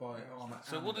six, I want to buy armour.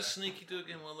 So and what does a- Sneaky do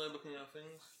again while they're looking at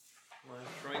things? My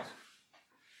trait?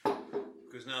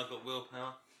 Because now I've got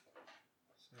willpower.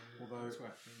 So Although- it's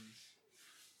weapons.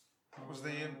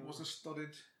 was the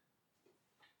studded?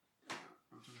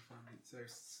 I'm trying to find it. So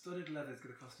studded leather is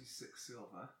going to cost you 6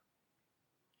 silver.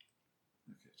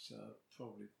 Okay, so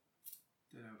probably.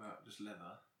 Don't know about just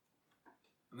leather.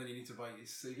 And then you need to buy.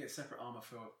 So you get separate armour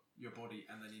for your body,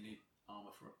 and then you need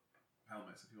armour for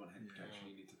helmets. If you want head protection,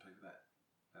 you need to pay for that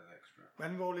as extra.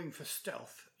 When rolling for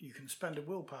stealth, you can spend a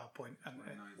willpower point and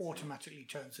it 19. automatically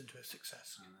turns into a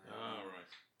success. And then, Ah,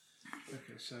 right.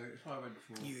 Okay, so if I went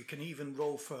for You can even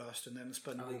roll first and then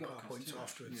spend Oh, you got willpower cost points too.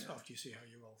 afterwards Yeah. after you see how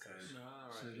your roll goes. Ah,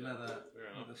 right. so yeah. leather, Fair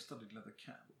enough. the studded leather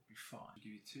cap would be fine. I'll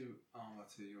give you 2 armour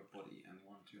to your body and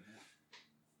 1 to your head.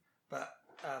 But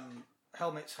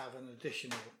helmets have an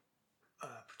additional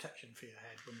protection for your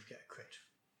head when you get a crit.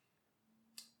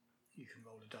 You can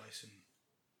roll a dice and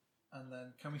And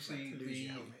then can we see lose the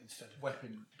your helmet instead of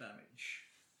weapon damage?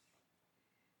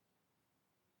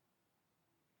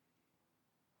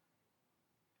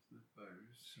 The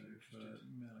bows. So for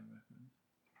melee weapon.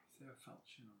 Is there a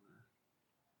falchion on there?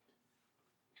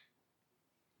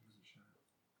 It doesn't show it.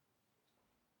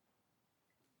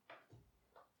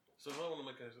 So if I want to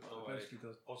make It a basically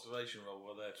does observation roll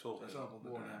while they're talking, double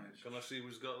the War damage. can I see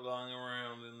what's got lying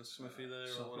around in the smithy there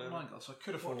So or I've got whatever? 9 gold, so I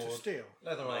could what afford to steal.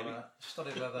 leather Maybe. armour,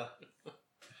 studded leather,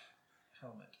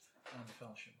 helmet, and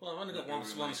falchion. Well, I've only got Yeah,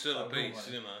 one right. silver Oh, piece,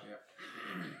 right. you know.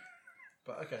 Yeah.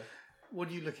 But okay, What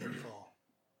are you looking for?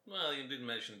 Well, you didn't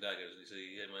mention daggers, you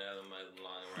see. You made them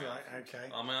lying around. Right, okay.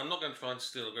 I mean, I'm not going to try and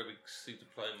steal a very big suit of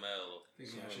plate mail or Yeah,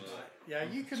 something I like that. Yeah,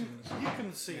 you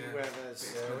can see Yeah. where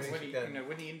there's Yeah, we need when to he get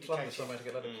when he plunder indicates somewhere to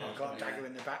get leather Mm. I've cap. got a dagger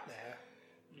in the back there.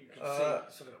 You can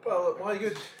see sort of. Well, my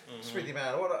good speedy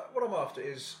man, what I'm after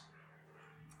is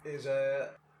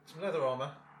some leather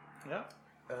armour, Yeah.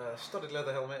 studded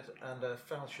leather helmet, and a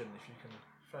falchion. If you can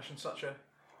fashion such an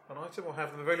item or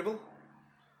have them available.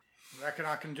 Reckon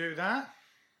I can do that.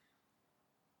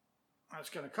 That's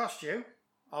going to cost you,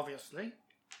 obviously.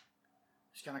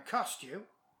 It's going to cost you.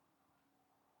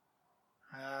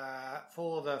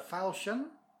 For the falchion,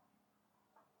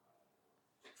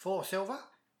 4 silver.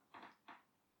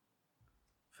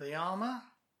 For the armour,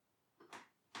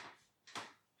 do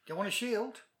you want a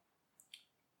shield?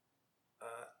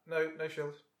 No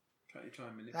shield. Can't you try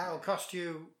and manipulate? That'll cost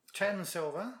you 10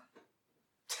 silver.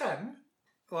 10?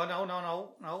 Well,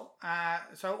 no.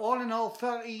 So all in all,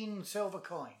 13 silver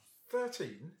coin.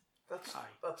 13? Aye.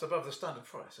 That's above the standard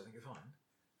price, I think you're fine.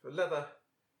 For leather,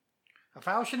 A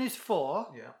falchion is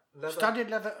 4. yeah. Leather, Studded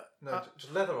leather. No,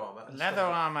 just leather armour. and Leather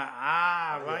studded- armour.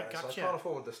 Ah, Yeah, right, So I gotcha. can't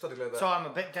afford the studded leather. So I'm a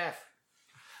bit deaf.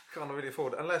 Can't really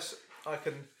afford it unless I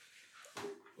can.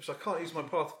 Which I can't use my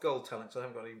Path of Gold talent, so I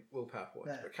haven't got any willpower points.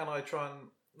 No. But can I try and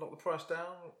knock the price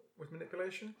down with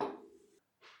manipulation?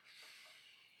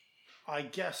 I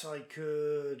guess I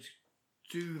could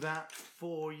do that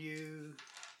for you.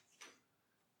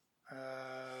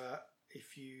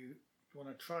 If you want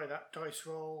to try that dice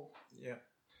roll Yeah.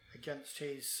 against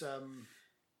his So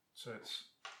it's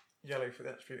yellow for the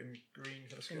attribute and green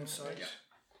for the skill. Insight. Yeah.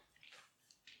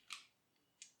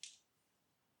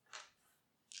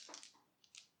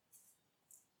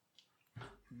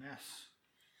 Ness.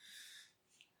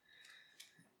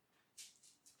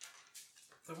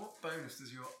 So what bonus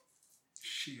does your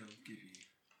shield give you?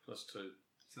 +2.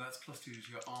 So that's +2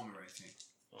 to your armour rating.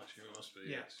 Actually, it must be.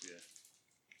 Yeah. Yes, yeah.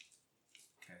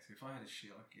 Okay, so if I had a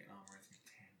shield, I could get an armour rating of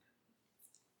 10.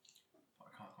 But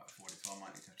I can't quite afford it, so I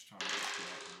might need to have to try and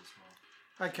manipulate them as well.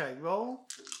 Okay, roll.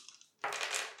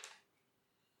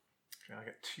 Okay, I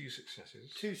get 2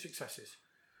 successes. 2 successes.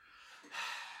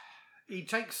 He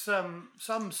takes some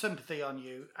sympathy on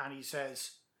you and he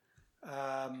says,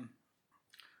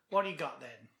 what do you got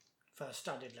then for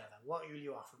studded leather? What will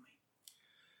you offer me?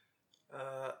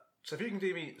 So if you can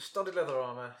do me studded leather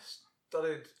armour,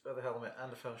 studded leather helmet,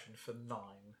 and a falchion for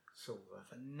 9 silver.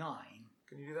 For 9.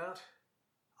 Can you do that?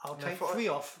 I'll No, take for- 3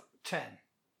 off 10.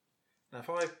 Now,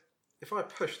 if I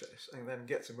push this and then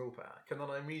get some willpower, can then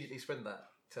I immediately spend that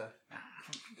to?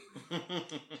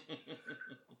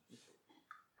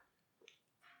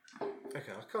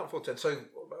 Okay, I can't afford 10. So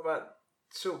what about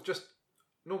just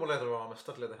normal leather armour,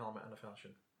 studded leather helmet, and a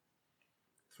falchion.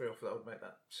 3 off that would make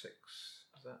that 6.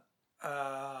 Is that?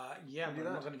 Yeah, Can but you do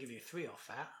I'm not that? going to give you 3 off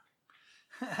that.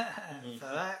 For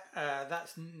that,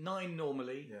 that's 9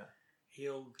 normally. Yeah.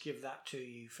 He'll give that to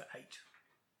you for 8.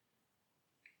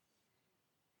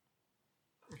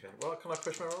 Okay. Well, can I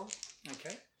push my roll?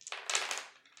 Okay.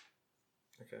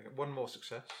 Okay, I get 1 more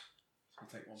success. So you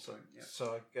take 1 point, yeah.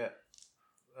 So I get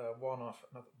 1 off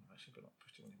another. Actually, but not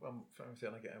push it. 1 for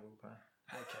everything. I get a willpower.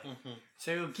 Okay.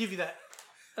 So he'll give you that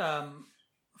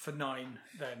for 9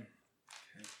 then.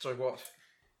 So what?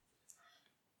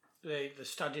 The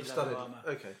studded leather Studded. armour.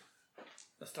 Okay.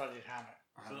 The studded hammer.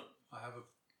 I have a.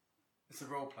 It's a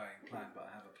role-playing plan, but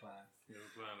I have a plan. You're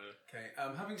around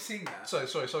Okay. Having seen that, So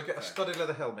sorry. So I get a studded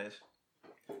leather helmet.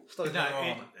 Studded leather No,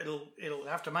 armour. it'll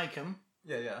have to make them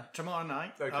Yeah. tomorrow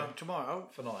night. Okay. Tomorrow.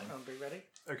 For 9. I'll be ready.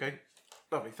 Okay.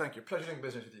 Lovely. Thank you. Pleasure doing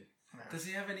business with you. does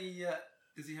he have any?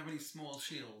 Does he have any small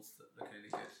shields that look really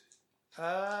good?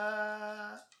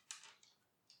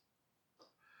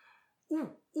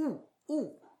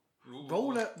 Ooh.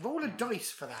 Roll a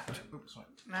dice for that. Oops, sorry.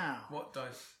 Now, What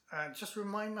dice? just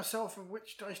remind myself of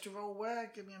which dice to roll where.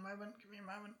 Give me a moment.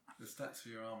 The stats for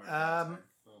your armour. Um,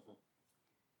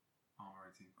 Armour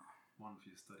rating. 1 for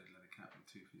your studded leather cap and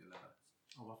 2 for your leather.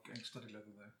 Oh, I'm getting studded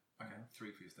leather though. Okay,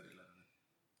 3 for your studded leather. Then.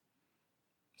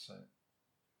 So.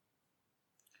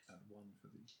 And 1 for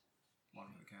the. 1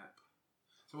 for the cap.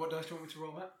 So what dice do you want me to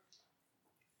roll that?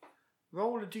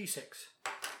 Roll a d6.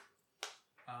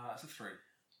 That's a 3.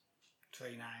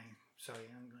 3 now. Sorry,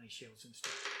 I haven't got any shields and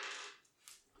stuff.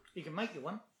 You can make you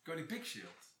one. Got any big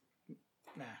shields?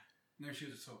 Nah. No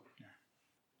shields at all.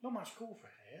 Not much call for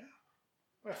it here.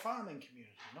 We're a farming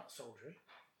community, not soldiery.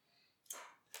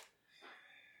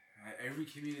 Every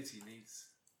community needs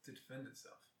to defend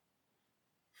itself.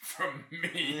 From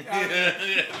me.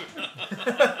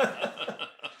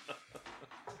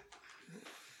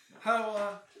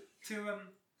 How to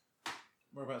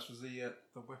Whereabouts was the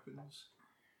weapons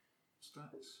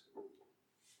stats?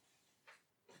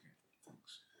 Okay,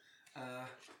 thanks.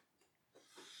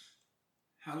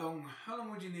 how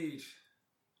long would you need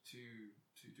to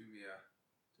do me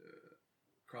to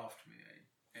craft me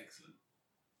a excellent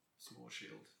small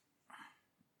shield?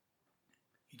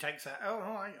 He takes that. Oh,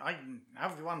 I can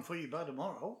have one for you by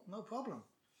tomorrow. No problem.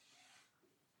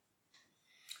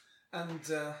 And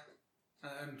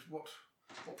what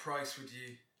price would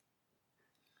you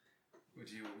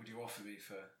offer me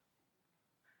for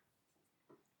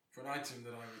an item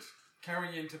that I would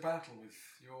carry into battle with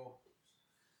your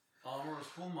armourer's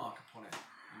hallmark upon it?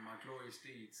 and my glorious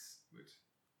deeds would.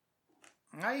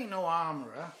 I ain't no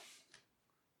armourer.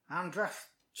 I'm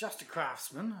just a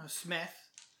craftsman, a smith.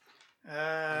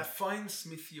 A fine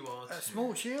smith you are. A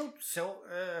small shield. So,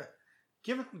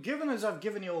 given as I've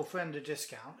given your friend a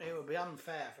discount, it would be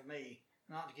unfair for me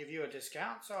not to give you a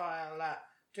discount. So I'll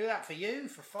do that for you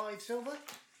for 5 silver.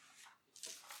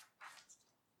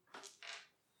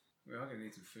 We are going to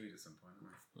need some food at some point,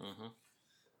 aren't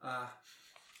we?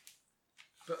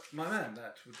 But my man,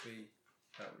 that would be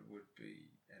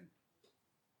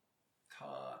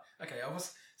okay.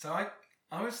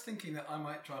 I was thinking that I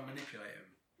might try and manipulate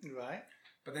him, Right.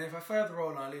 but then if I fail the roll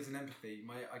and I lose an empathy,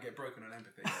 I get broken on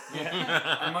empathy.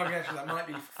 And my reaction to that might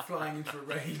be flying into a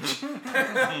rage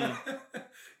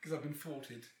because I've been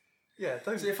thwarted. Yeah,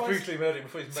 don't So if I- brutally murder him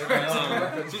before he's made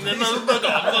weapons.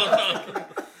 No.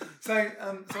 So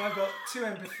I've got 2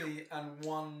 empathy and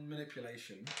 1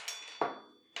 manipulation.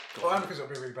 Well, and because it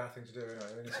would be a really bad thing to do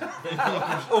anyway.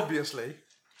 Obviously.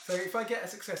 So if I get a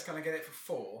success, can I get it for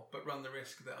 4, but run the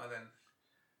risk that I then...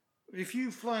 If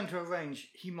you fly into a range,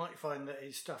 he might find that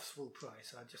his stuff's full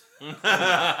price.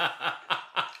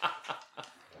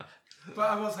 But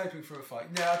I was hoping for a fight.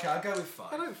 Yeah, okay, I'll go with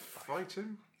 5. I don't fight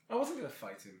him. I wasn't going to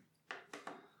fight him.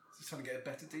 Just trying to get a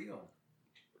better deal.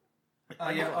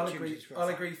 I Yeah, know I'll opportunities agree. for a I'll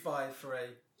fight. agree 5 for a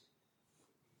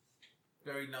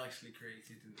very nicely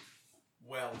created and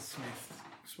well-smithed,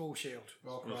 Small shield.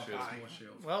 well-crafted shield. small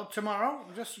shield. Well, tomorrow,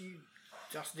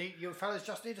 you fellas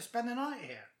just need to spend the night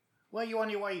here. Where are you on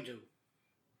your way to?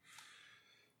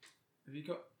 Have you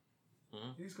got?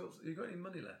 You got any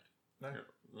money left? No.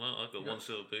 Well, I've got 1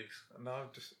 silver piece. No,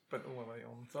 I've just spent all my money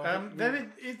on.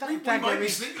 That dagger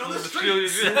is sleeping on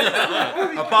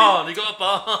A barn. You got a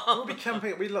barn. We'll be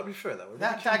camping. We'll be fair though. We'll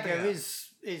that be camping dagger out.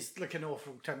 is looking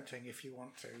awful tempting if you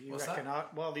want to. You What's reckon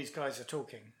while these guys are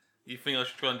talking? You think I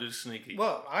should try and do the sneaky?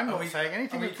 Well, I'm not saying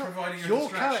anything. are we at all. providing a Your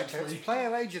distraction character, for it's you?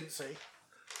 player agency.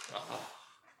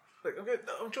 Look,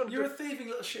 I'm trying to You're a thieving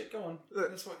little shit. Go on. Look,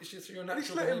 That's what it's your at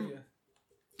least natural let him- behaviour.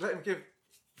 let him give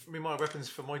me my weapons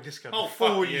for my discount Oh, before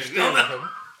fuck you you. steal them.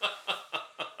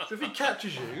 So if he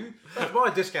catches you, that's my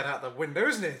discount out the window,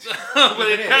 isn't it? Well,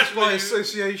 it is. catch It's by me.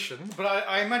 association. But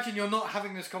I imagine you're not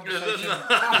having this conversation.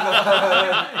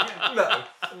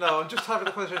 No, I'm just having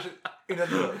a conversation in a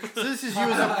look. So this is you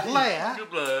as a player Good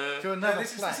blood. to another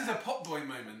This player. is a pot boy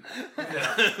moment.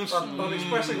 I'm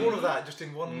expressing all of that just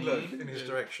in one look in his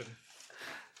direction.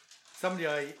 Somebody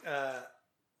I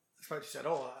spoke to said,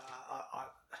 I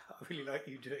really like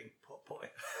you doing Pot Boy.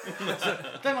 So,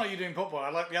 don't like you doing Pot Boy.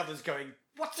 I like the others going,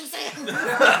 what's he saying?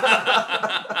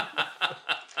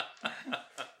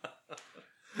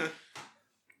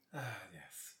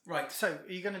 Yes. Right. So,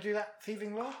 are you going to do that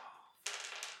thieving roll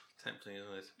Tempting,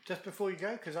 isn't it? just before you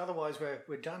go? Because otherwise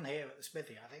we're done here at the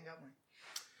smithy, I think, aren't we?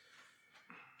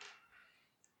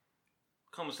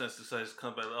 Common sense to say is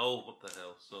come back. Oh, what the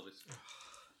hell? Sorry.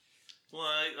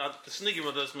 Well, the sneaky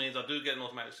roll does means I do get an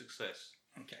automatic success.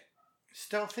 Okay.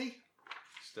 Stealthy?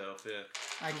 Stealth,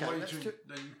 yeah. Okay, What are let's you do...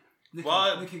 doing?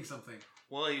 Why- Nicking something.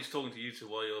 While he's talking to you two,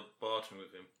 while you're bartering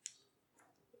with him,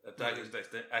 a dagger's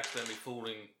accidentally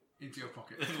falling Into your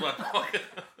pocket. into my pocket.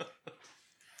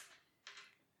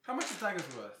 How much is daggers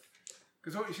worth?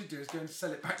 Because what you should do is go and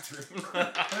sell it back to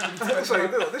him. So,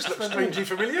 look, this looks strangely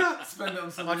familiar. Spend it on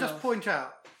I'll something just else. point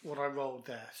out what I rolled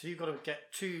there. So you've got to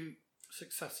get 2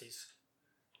 successes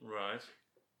Right.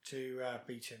 to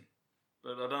beat him.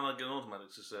 But I don't get an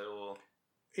automatic success, or...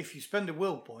 If you spend a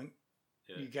will point,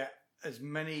 Yeah. you get as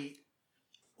many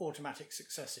automatic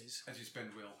successes As you spend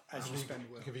will. as you spend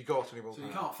will. Have you got any willpower? So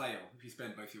you can't fail if you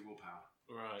spend both your willpower.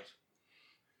 Right.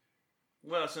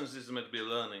 Well, since this is meant to be a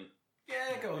learning...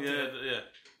 Yeah, go on. Yeah, yeah.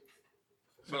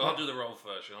 But I'll do the roll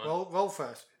first, shall I? Roll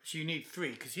first. So you need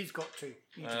 3 because he's got 2.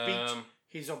 You need to beat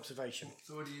his observation.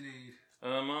 So what do you need?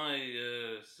 My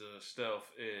stealth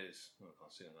is... Oh, I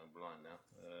can't see it, I'm blind now.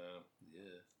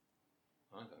 Yeah.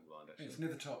 I'm going blind, actually. It's near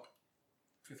the top.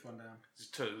 5th one down. It's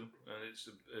 2, and it's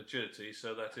agility,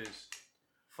 so that is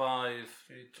 5.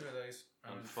 Okay, 2 of those.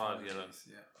 And 5 yellow. these,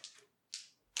 yeah.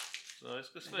 So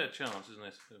it's a fair chance, isn't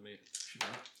it? For me. Should be.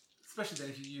 Especially then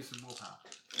if you use some willpower.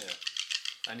 Yeah.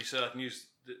 And you said I can use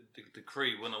the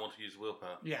decree when I want to use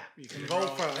willpower. Yeah, you can You roll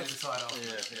hit the first side after.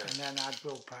 Yeah. and then add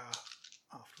willpower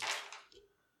afterwards.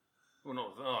 Well,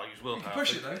 not. Oh, I use You willpower. can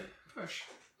push it though.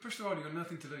 Push the roll, you've got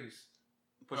nothing to lose.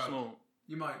 Push Well, small.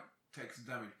 You might take some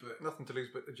damage, but Nothing to lose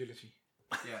but agility.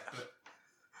 yeah, but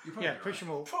you probably Yeah, push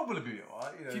them all. Probably be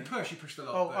alright. If you push the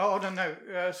lot. Oh, but, hold on,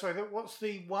 no. Sorry, what's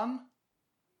the 1?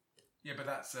 yeah, but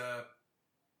that's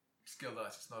skill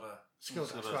dice. It's not a. Skill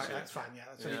Skill dice, dice, right, yeah. that's fine, yeah.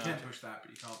 That's So Yeah. you can push that,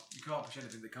 but you can't push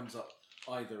anything that comes up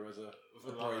either as a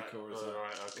break or as a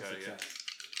success.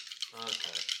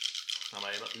 Okay. I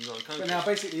mean, But now,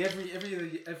 basically,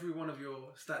 every one of your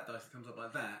stat dice that comes up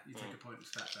like that, you take a point of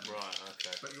stat damage. Right.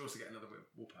 Okay. But you also get another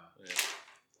willpower. Yeah.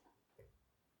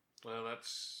 Well,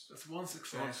 that's one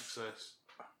success. One success.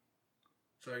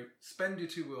 So spend your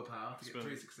 2 willpower to get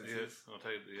 3 successes. Yeah, I'll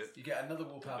take it. You get another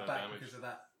willpower back damage. because of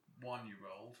that 1 you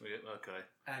rolled. Yeah. Okay.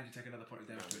 And you take another point of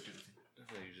damage to agility.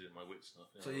 Definitely use it in my wit stuff.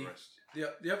 Yeah, So the rest.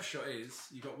 the upshot is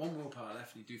you got 1 willpower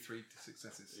left and you do 3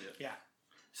 successes. Yeah.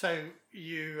 So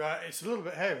you, it's a little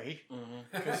bit hairy Mm-hmm.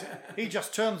 because he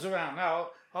just turns around. Now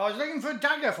I was looking for a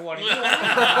dagger for one of you.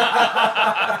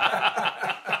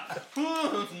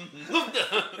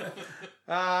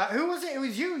 Who was it? It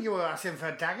was you. You were asking for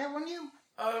a dagger, weren't you?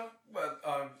 Well,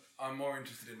 I'm more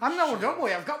interested in. I'm no, don't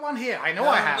worry. I've got one here. I know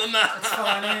I have. That's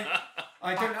fine.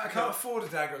 I can't afford a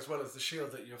dagger as well as the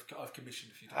shield that I've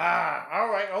commissioned a few times. All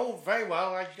right. Oh, very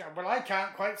well. I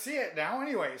can't quite see it now.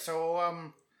 Anyway,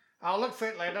 so I'll look for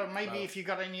it later. Maybe if you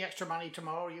got any extra money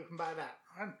tomorrow, you can buy that.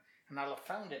 And I'll have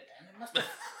found it then.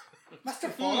 It must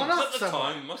have fallen off At the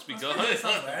somewhere. time, must be gone.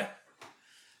 Somewhere.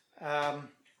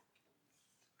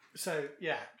 So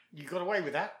yeah, you got away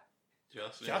with that.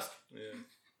 Just.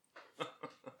 Yeah.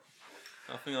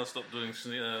 I think I'll stop doing.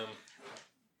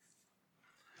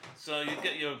 So you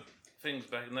get your things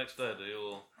back the next day, do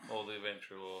you, or the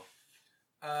adventure, or?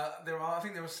 I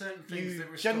think there are certain things You that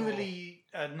restore. generally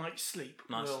a night's sleep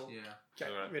will Yeah. get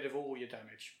Right. rid of all your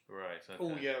damage, Right. Okay.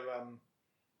 all your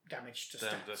damage to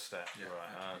stats. The stat. Yeah.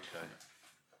 Right.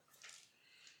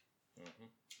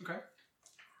 Okay. Okay.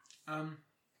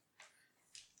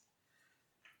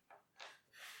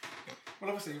 Well,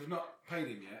 obviously, we've not paid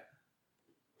him yet,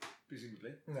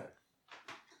 presumably. No.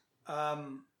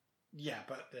 Yeah,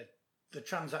 but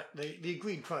the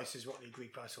agreed price is what the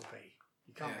agreed price will be.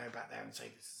 You can't go back there and say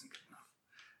this isn't good enough.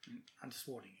 I'm just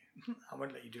warning you. I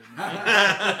won't let you do it.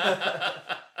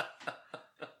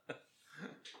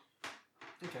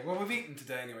 Okay, well, we've eaten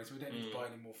today anyway, so we don't need to buy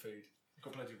any more food. We've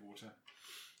got plenty of water.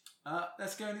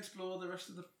 Let's go and explore the rest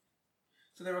of the...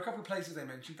 So there were a couple of places they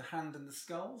mentioned, the Hand and the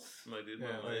Skulls. They did.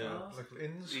 Yeah, Well, they yeah. are local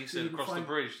inns. He So said you can across the find-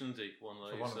 bridge, didn't he? One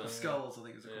of For one of those. them. Skulls, I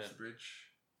think, is across Yeah. the bridge.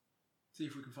 See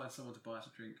if we can find someone to buy us a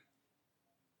drink.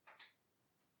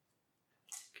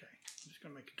 Okay, I'm just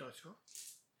going to make a dice roll.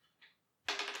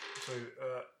 So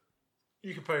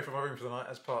you can pay for my room for the night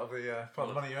as part of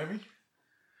the money you owe me.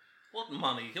 What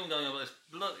money? You keep on going over this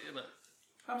blood.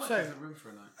 How much So- is a room for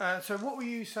a night? So what were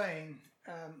you saying?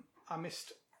 I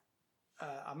missed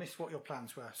what your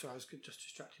plans were, so I was just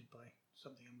distracted by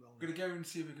something I'm We're going to go and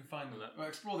see if we can find them. Well,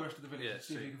 explore the rest of the village Yeah, and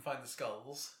see if see. we can find the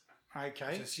skulls. Okay. Which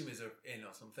I assume is an inn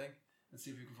or something. And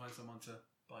see if we can find someone to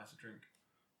buy us a drink.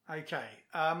 Okay.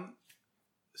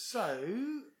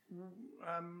 So,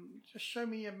 just show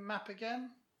me your map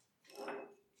again.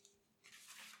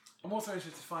 I'm also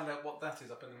interested to find out what that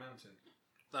is up in the mountain.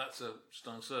 That's a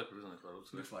stone circle, isn't it? By the looks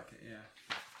of it? Looks like it, yeah.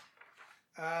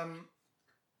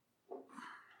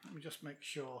 Let me just make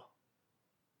sure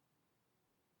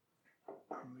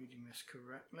I'm reading this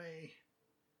correctly.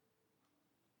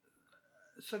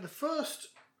 So the first,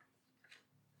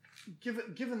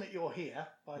 given that you're here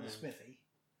by the smithy,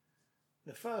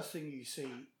 the first thing you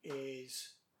see is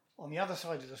on the other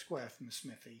side of the square from the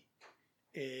smithy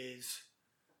is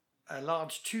a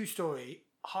large 2-story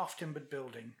half-timbered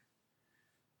building.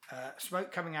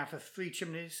 Smoke coming out of 3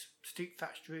 chimneys, steep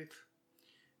thatched roof.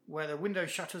 Where the window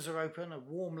shutters are open, a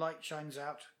warm light shines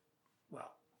out.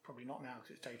 Well, probably not now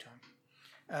because it's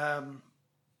daytime.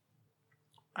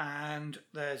 And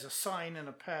there's a sign and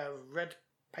a pair of red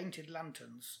painted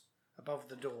lanterns above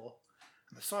the door.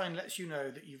 And the sign lets you know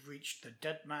that you've reached the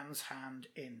Dead Man's Hand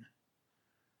Inn.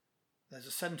 There's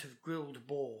a scent of grilled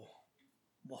boar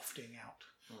wafting out.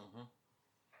 Mhm.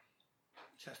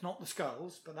 So it's not the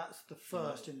skulls, but that's the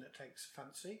first inn that takes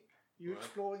fancy. You Right.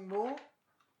 exploring more?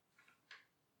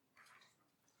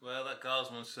 Well, that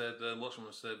guardsman said,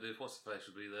 watchman said, if what's the face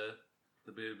would be there,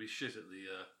 the beer would be shit at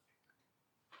the.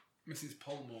 Mrs.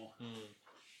 Polmore.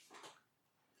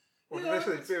 Well, Yeah, did they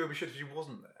say the beer would be shit if she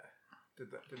wasn't there?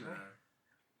 Didn't they?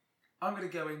 I'm going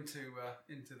to go into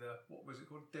the, what was it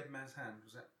called? Dead Man's Hand,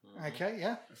 was it? Okay,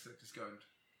 yeah. Let's just go and...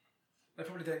 They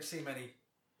probably don't see many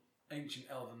ancient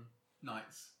elven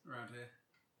knights around here.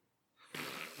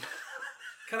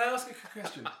 Can I ask a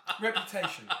question?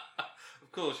 Reputation.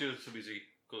 Of course, you're too busy.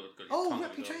 Got your Oh, tongue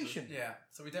reputation. Yeah,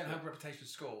 so we don't have reputation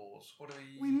scores. What do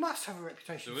we... We must have a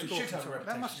reputation. Do we? score Should have for a something.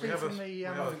 That must reputation. be We have from a, the. we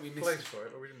have I a think we missed place it. for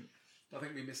it, but we didn't. I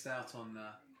think we missed out on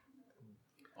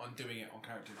doing it on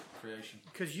character creation.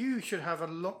 Because you should have a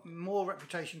lot more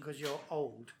reputation because you're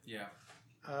old. Yeah.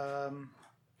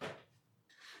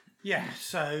 Yeah,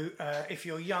 so if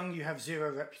you're young, you have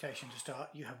 0 reputation to start.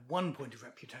 You have 1 point of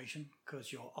reputation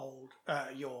because you're old,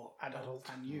 you're adult,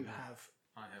 and you have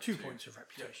I have 2 points of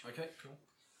reputation. Okay, cool.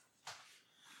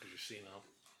 Because you've seen how.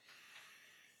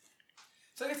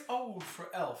 So it's old for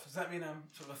elf. Does that mean I'm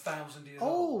sort of 1,000 years Oh,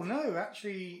 old? no,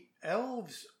 actually,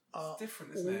 elves are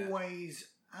different, isn't it? always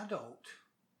adult.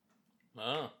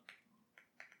 Ah.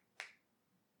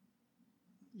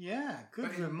 Yeah, good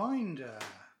But in- reminder.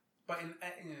 But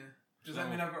does that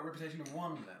mean I've got a reputation of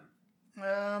 1 then?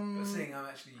 But seeing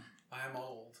I am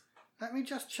old. Let me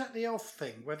just check the elf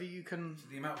thing, whether you can... So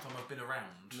the amount of time I've been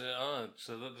around. Yeah,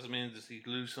 so that doesn't mean that he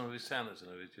lose some of his sanity,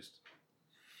 or he just.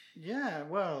 Yeah,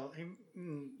 well,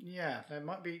 there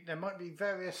might be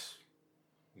various...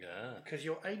 Yeah. Because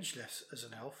you're ageless as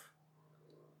an elf.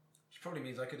 Which probably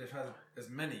means I could have had as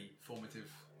many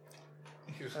formative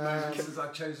moments as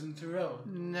I've chosen to roll.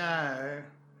 No.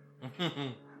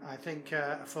 I think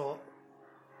for...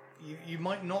 You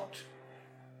might not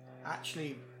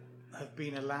actually have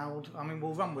been allowed... I mean,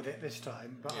 we'll run with it this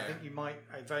time, but I think you might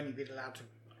have only been allowed to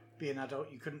be an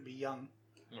adult. You couldn't be young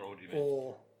Or what do you mean?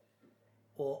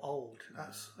 or old.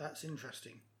 That's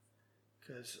interesting.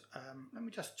 Because let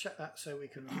me just check that so we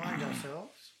can remind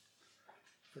ourselves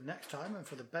for next time and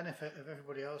for the benefit of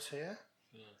everybody else here.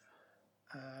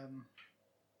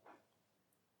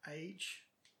 Age.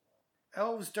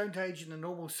 Elves don't age in the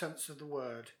normal sense of the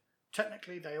word.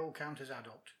 Technically, they all count as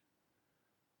adult.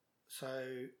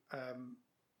 So,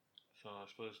 So I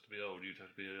suppose to be old, you'd have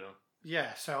to be young.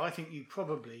 yeah, so I think you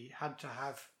probably had to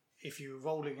have, if you were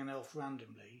rolling an elf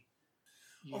randomly,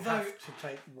 you have to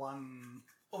take one...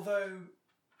 Although...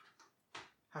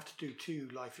 Have to do 2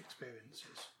 life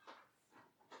experiences.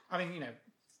 I mean,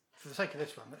 for the sake of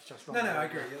this one, let's just roll. No, I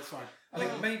agree. That's fine. I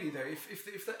think maybe though,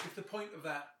 if the point of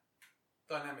that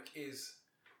dynamic is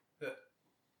that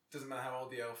doesn't matter how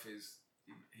old the elf is,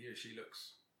 he or she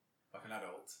looks like an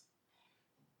adult.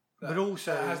 But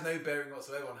also, that has no bearing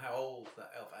whatsoever on how old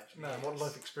that elf actually is. what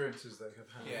life experiences they have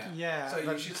had. Yeah. So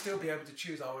you should still be able to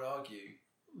choose. I would argue.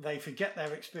 They forget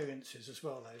their experiences as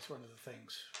well. Though, is one of the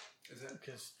things. Is it?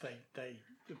 Because they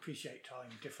appreciate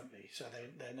time differently, so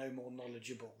they're no more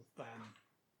knowledgeable than.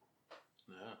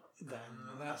 Yeah.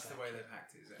 That's the way they've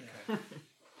hacked it. Is it? Okay.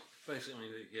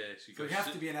 Basically, yes. So you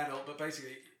have to be an adult, but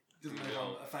basically, it doesn't matter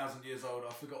if I'm 1,000 years old.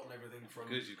 I've forgotten everything from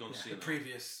Because you've gone to see the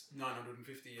previous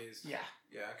 950 years. Yeah.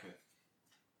 Yeah. Okay.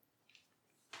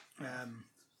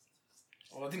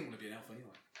 Well, I didn't want to be an elf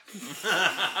anyway.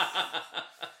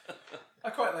 I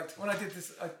quite liked when I did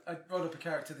this. I rolled up a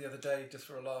character the other day just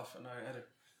for a laugh, and I had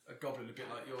a goblin a bit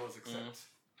like yours, except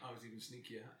I was even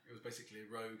sneakier. It was basically a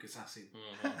rogue assassin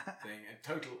thing, a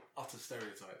total utter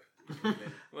stereotype.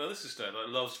 Well, this is like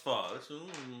loves fire.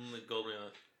 The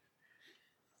goblin.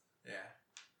 Yeah.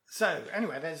 So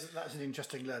anyway, that's an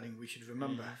interesting learning we should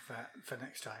remember for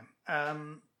next time.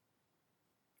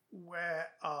 Where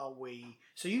are we?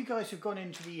 So you guys have gone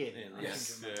into the inn.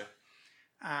 Yes. Yeah.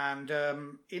 And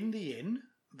in the inn,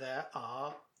 there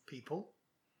are people.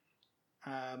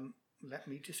 Let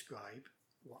me describe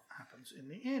what happens in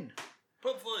the inn.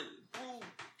 Pub fight.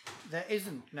 There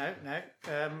isn't. No.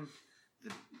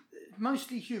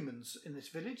 Mostly humans in this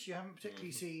village. You haven't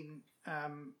particularly seen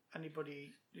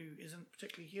anybody who isn't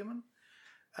particularly human.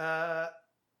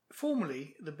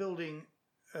 Formerly, the building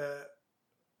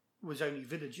was only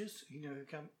villagers,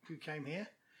 who came here.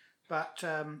 But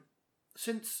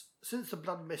since the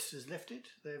blood mist has lifted,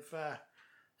 they've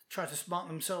tried to smarten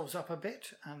themselves up a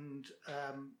bit, and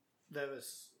there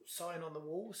was a sign on the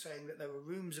wall saying that there were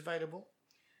rooms available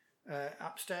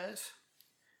upstairs.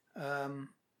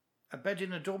 A bed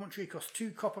in a dormitory costs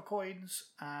 2 copper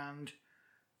coins, and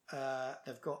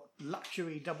they've got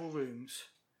luxury double rooms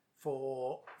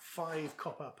for 5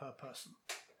 copper per person.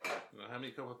 How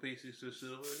many copper pieces to a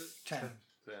silver is it? 10.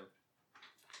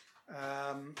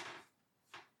 10.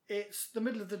 It's the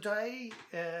middle of the day,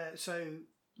 so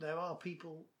there are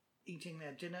people eating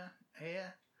their dinner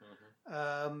here.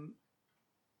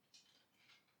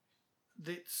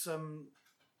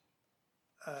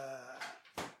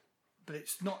 But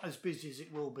it's not as busy as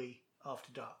it will be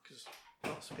after dark because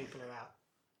lots of people are out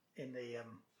in the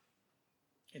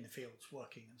fields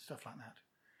working and stuff like that.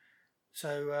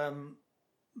 So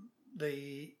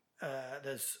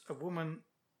there's a woman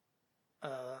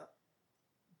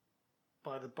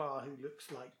by the bar who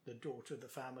looks like the daughter of the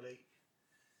family,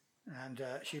 and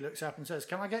she looks up and says,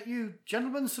 "Can I get you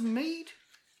gentlemen some mead?"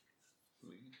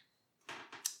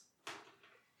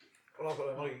 Well, I've got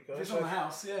no money, guys. If it's on the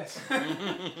house, yes.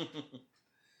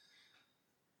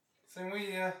 So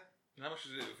we. How much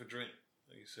is it for drink?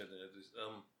 Like you said,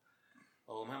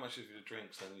 how much is it for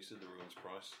drinks? Then you said the room's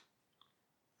price.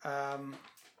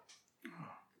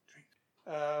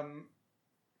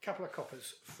 Couple of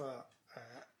coppers for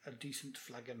a decent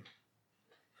flagon.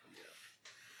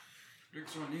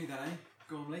 Drinks are on you then, eh?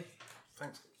 Gormley.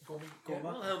 Thanks, Gormy.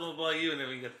 What the hell do I buy you and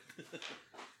everything?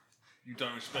 You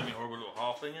don't respect me, horrible little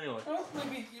half thing, anyway. Well,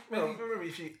 maybe. Well, remember,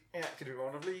 if you acted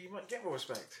honourably, you might get more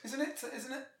respect. Isn't it?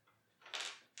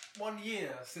 1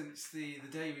 year since the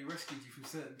day we rescued you from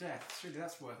certain death. Surely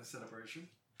that's worth a celebration.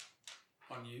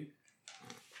 On you.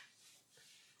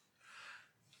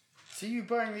 So you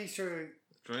buying these through?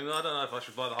 I don't know if I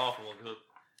should buy the half one because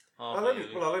I'll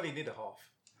only need a half.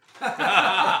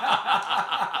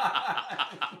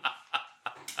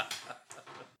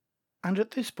 And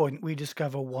at this point we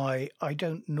discover why I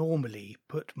don't normally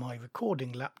put my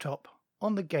recording laptop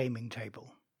on the gaming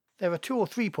table. There are 2 or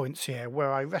 3 points here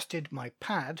where I rested my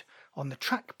pad on the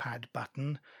trackpad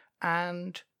button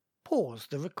and paused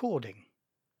the recording.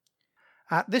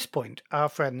 At this point our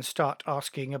friends start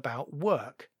asking about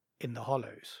work in the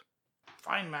Hollows.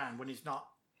 Fine man when he's not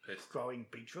growing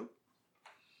beetroot.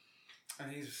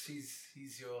 And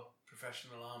he's your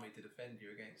professional army to defend you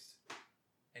against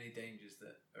any dangers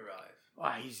that arrive.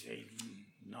 Well, he's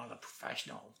not a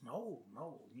professional. No,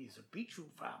 he's a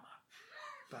beetroot farmer.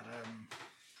 But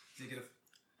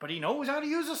but he knows how to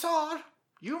use a sword.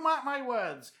 You mark my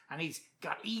words. And he's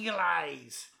got eagle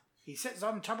eyes. He sits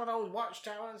on top of those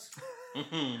watchtowers.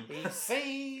 He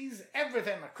sees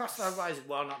everything across the horizon.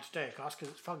 Well, not today, of course, because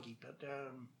it's foggy.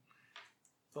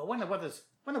 But when the weather's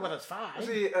fine, Is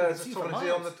he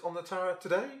on the tower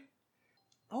today?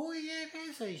 Oh yeah,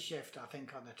 there's a shift I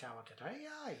think on the tower today.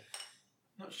 Aye.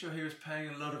 Not sure he was paying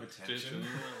a lot of attention.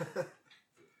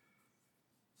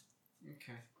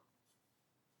 Okay.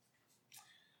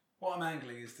 What I'm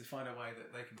angling is to find a way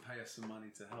that they can pay us some money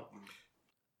to help them.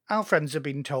 Our friends have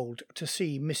been told to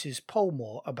see Mrs.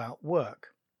 Polmore about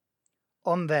work.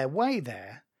 On their way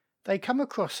there, they come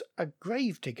across a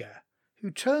gravedigger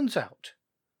who turns out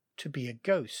to be a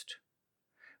ghost.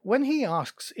 When he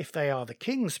asks if they are the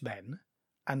king's men,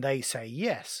 and they say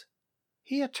yes,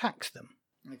 he attacks them.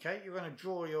 Okay, you're going to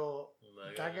draw your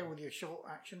dagger with your short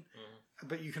action,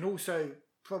 but you can also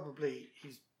probably,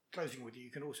 he's closing with you,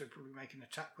 you can also probably make an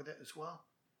attack with it as well.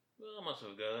 Well, I must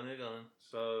have a go then,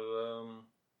 So,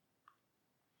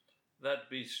 that'd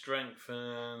be strength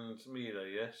and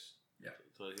melee, yes? Yeah.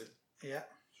 Take it. Yeah.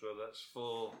 So that's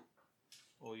 4.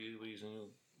 Or you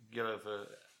using yellow for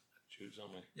attributes,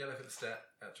 aren't we? Yellow for the stat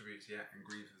attributes, yeah, and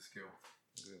green for the skill.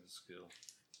 Green for the skill.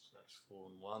 So that's 4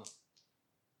 and 1.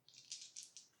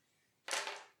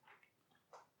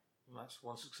 And that's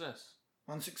 1 success.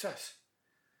 1 success.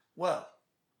 Well,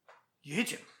 you hit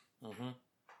him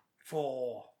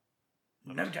for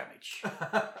no damage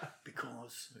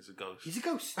because he's a ghost. He's a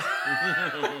ghost.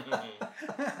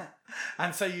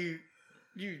 And so you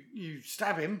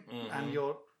stab him and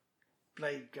your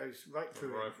blade goes right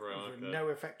through him with no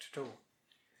effect at all.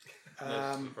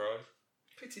 No surprise.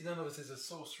 Pity none of us is a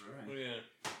sorcerer, eh? Well, yeah.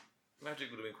 Magic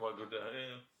would have been quite good there,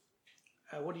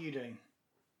 yeah. What are you doing?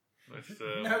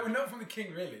 No, we're not from the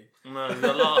king, really. No,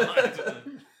 you're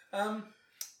not.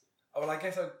 Well, I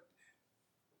guess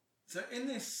so in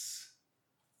this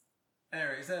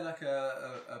area, is there like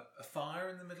a fire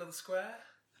in the middle of the square?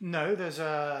 No, there's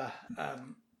a...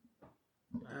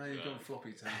 you've gone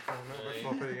floppy, Tom.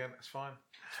 Floppy again, it's fine.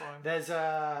 There's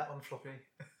a... Unfloppy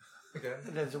again.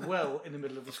 There's a well in the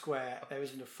middle of the square. There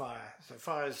isn't a fire. So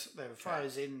there are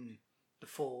fires in the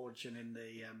forge and in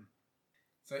the...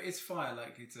 So is fire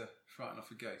likely to frighten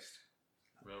off a ghost?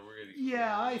 Well, really.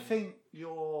 Yeah, I think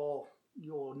your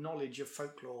knowledge of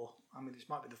folklore. I mean, this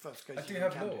might be the first ghost. I do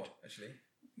have lore, actually.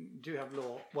 You do have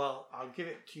lore. Well, I'll give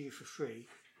it to you for free.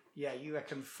 Yeah, you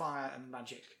reckon fire and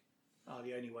magic are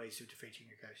the only ways of defeating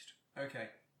a ghost. Okay.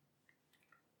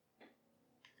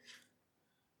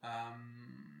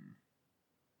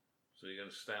 So you're going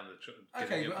to stand the.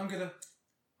 Okay, but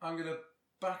I'm gonna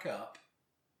back up,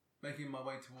 making my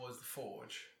way towards the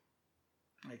forge.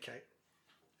 Okay.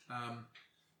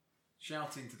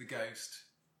 Shouting to the ghost,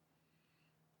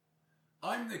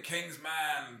 "I'm the king's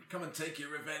man. Come and take your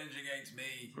revenge against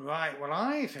me." Right. Well,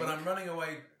 I think. But I'm running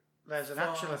away. There's an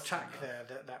actual attack there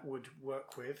that would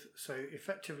work with. So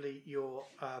effectively, you're.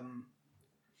 I've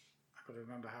got to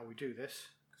remember how we do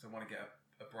this. Because I want to get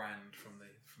a brand from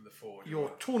the forge.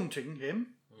 You're taunting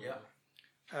him. Yeah.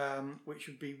 Which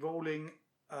would be rolling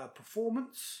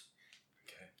performance.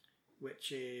 Okay.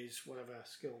 Which is whatever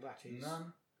skill that is.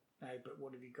 None. No, but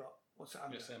what have you got? What's that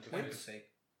under? Yes, Empathy.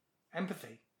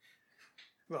 Empathy.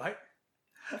 Right.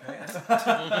 Okay.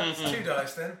 It's 2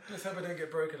 dice then. Let's hope I don't get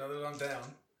broken other than I'm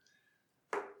down.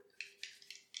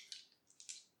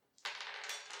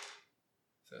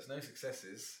 So it's no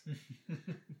successes.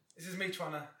 This is me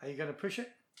trying to... Are you going to push it?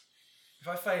 If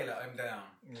I fail it, I'm down.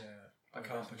 Yeah. I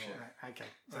can't push it. Right, okay.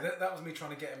 So Right. that was me trying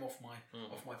to get him off my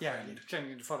Yeah, friend. you're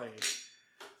pretending to follow you.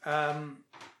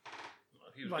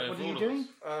 He was Right, going what for are you all of doing? us.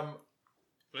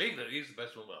 Well, he's the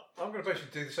best one. Well, I'm going to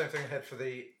basically do the same thing head for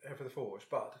the forge,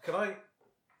 but can I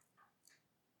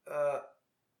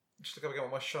just to go again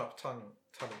what my sharp tongue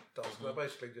does? But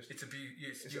basically just It's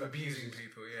It's you're abusing abuses.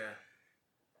 people, yeah.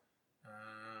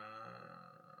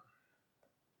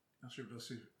 I'll see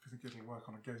if I think it'll work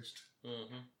on a ghost.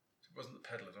 It wasn't the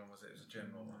peddler's one, was it? It was a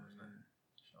general one, wasn't it?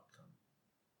 Sharp tongue.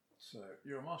 So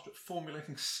you're a master at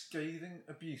formulating scathing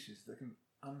abuses that can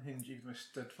unhinge even the most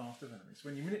steadfast of enemies.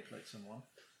 When you manipulate someone,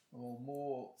 or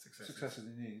more successes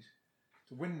than you need,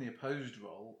 to win the opposed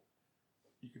roll,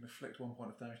 you can inflict 1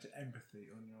 point of damage to empathy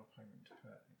on your opponent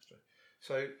per extra.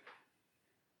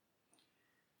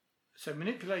 So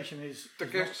manipulation is The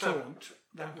not ghosts have taunt.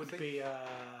 That would empathy?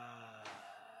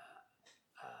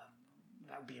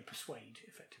 be a persuade,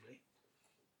 effectively.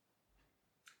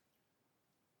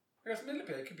 I guess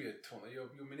manipulate could be a taunt. You're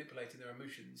manipulating their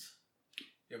emotions.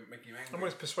 You're making you angry. And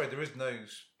with persuade, there is no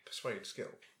persuade skill.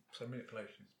 So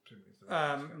manipulation is presumably the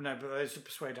right skill. No, but there's a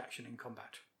persuade action in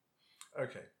combat.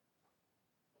 Okay.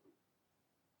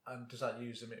 And does that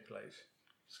use the manipulate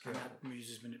skill? And that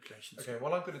uses manipulation. Okay,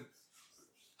 well I'm going to...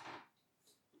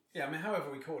 Yeah, I mean, however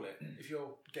we call it, if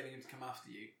you're getting him to come after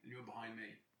you and you're behind me,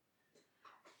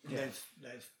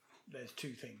 There's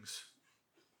two things,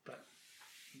 but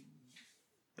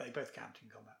they both count in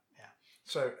combat. Yeah.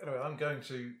 So anyway, I'm going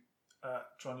to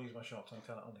try and use my sharp tongue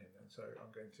talent on him then. So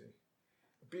I'm going to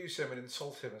abuse him and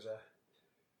insult him as a...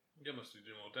 you must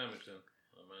do more damage then,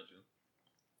 I imagine.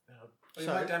 you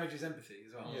might damage his empathy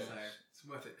as well. Yes. So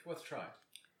it's worth a try.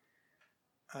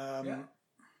 Yeah.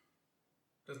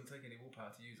 Doesn't take any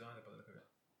willpower to use either by the look of it.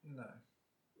 No.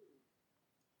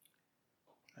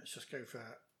 Let's just go for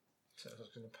So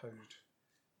that's an opposed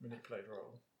manipulate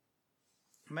roll.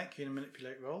 making a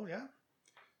manipulate roll. Yeah.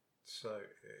 So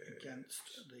Against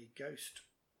the ghost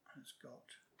has got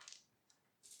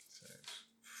So it's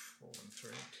 4 and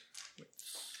 3.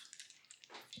 wits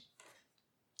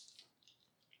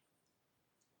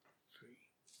 3.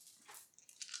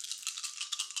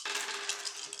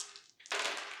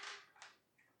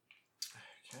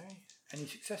 Okay. Any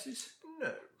successes?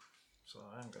 No. So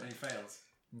I am going And he fails.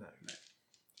 No. No.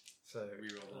 So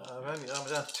Reroll a lot. I'm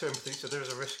down to 2 empathy, so there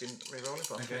is a risk in re-rolling,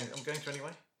 but Okay. I'm going to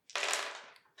anyway.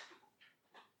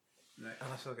 No.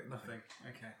 And I still get nothing.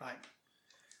 Okay. Right.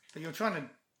 But you're trying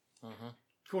to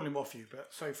call him off you, but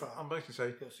so far I'm basically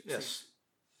saying, you're succeeding. yes,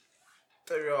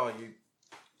 there you are, you.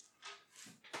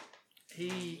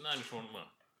 He. No, just one.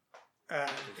 Well,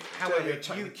 However, you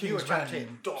attack the you king's attacked man,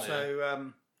 him, dog.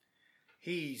 so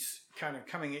he's kind of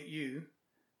coming at you.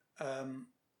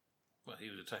 he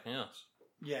was attacking us.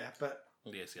 Yeah, but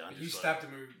Yes, yeah. You stabbed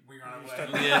him and we ran away.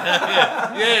 stabbed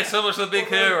Yeah, so much the big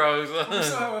heroes. We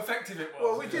saw how effective it was.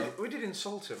 Well, we did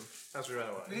insult him as we ran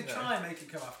away. We did you know. try and make him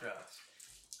come after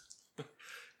us.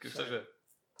 Give such a.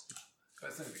 But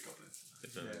it's only the goblins.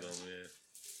 It's only gone, yeah.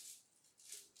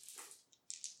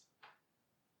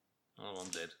 Oh, I'm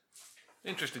dead.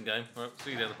 Interesting game. Right,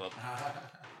 see you down the pub.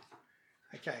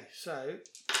 okay. So,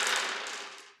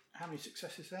 how many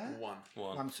successes there? One.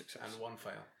 One success. And one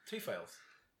fail. 2 fails.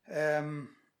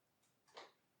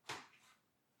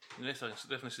 Yes, I can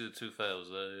definitely see the 2 fails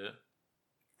there, yeah.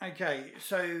 Okay,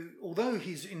 so although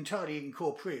he's entirely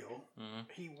incorporeal,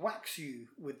 he whacks you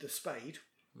with the spade,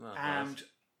 Oh, and nice.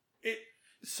 it's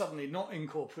suddenly not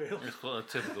incorporeal. It's quite a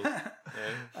typical.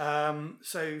 Yeah.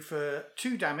 So for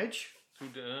 2 damage,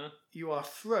 you are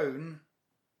thrown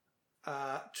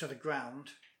to the ground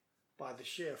by the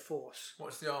sheer force.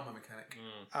 What's the armour mechanic?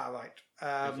 Right.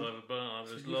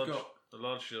 There's you've got- the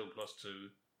large shield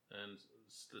 +2 and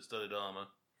the studded armour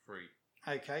 3.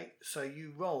 Okay, so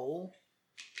you roll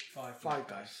 5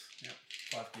 dice. Yep.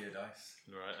 5 gear dice.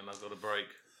 Right, and I've got a break.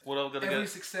 What I've got to Every get?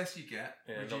 success you get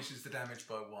Yeah, reduces the damage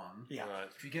by 1. Yeah. Right.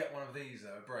 If you get one of these,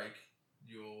 though, a break,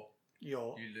 You're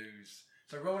you lose.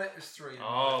 So roll it as 3 and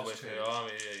roll Oh, it with as 2. the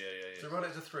army, yeah. So roll it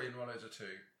as a 3 and roll it as a 2.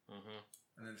 Mm-hmm.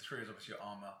 And then the 3 is obviously your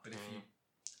armour. But if you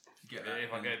get Yeah, that,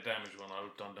 if I then get damage one, I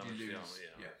would done you damage to lose. the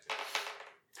armour, yeah.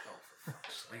 Oh, for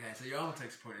fuck's sake. Okay, so your armour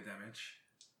takes a point of damage.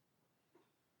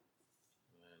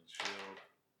 And shield.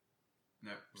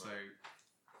 No, so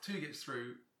 2 gets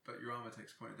through, but your armour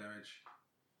takes a point of damage.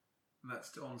 And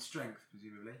that's on strength,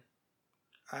 presumably.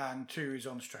 and 2 is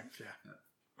on strength. Yeah.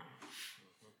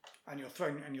 And you're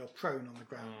thrown and you're prone on the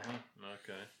ground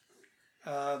Okay.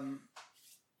 now.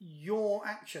 Your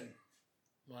action.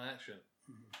 My action.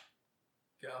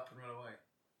 Get up and run away.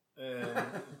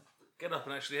 get up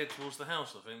and actually head towards the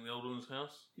house. I think the old woman's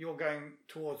house. You're going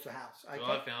towards the house. Okay.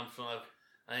 So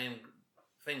I am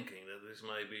thinking that this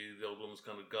may be the old woman's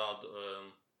kind of guard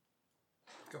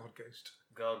ghost.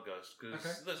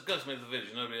 Because that's ghost made the village.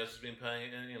 Nobody else has been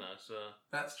paying it, so.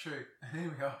 That's true.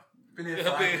 Here we are. Been here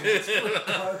 5 minutes.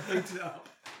 I've beat it up.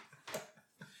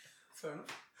 Fair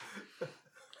enough.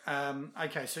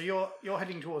 Okay, so you're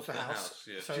heading towards the house.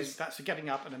 Yes. So that's a getting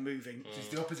up and a moving. It's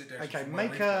the opposite direction. Okay, from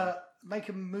where make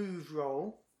a move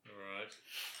roll. Alright.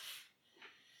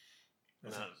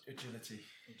 That's agility.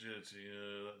 Agility,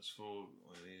 that's for.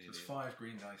 It's 5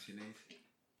 green dice you need.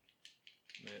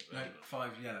 Yeah, No,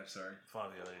 5 yellow, sorry.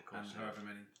 5 yellow, of course. And however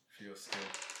many for your skill.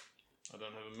 I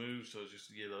don't have a move, so it's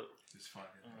just a yellow. It's 5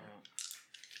 yellow.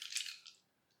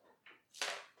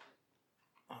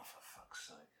 Oh, for fuck's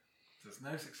sake. So there's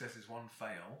no successes, 1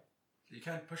 fail. So you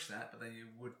can push that, but then you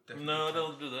would definitely. No, I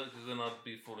don't do that because then I'd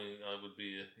be falling. I would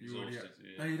be exhausted.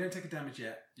 No, you don't take a damage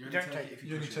yet. You don't take it if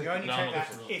you push it. You only No, take I'm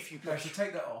that not if you No, push. so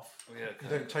take that off. Yeah, You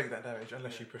don't take that damage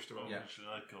unless you push the roll. Yeah.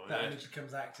 Okay, That only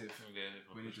becomes active Okay, if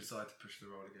I when you push it. decide to push the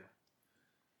roll again.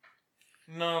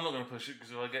 No, I'm not going to push it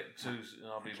because if I get 2,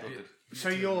 I'll be buggered. So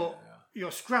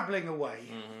you're scrabbling away,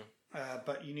 Mm-hmm.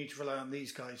 but you need to rely on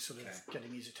these guys sort of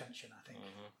getting his attention, I think.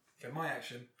 Okay, my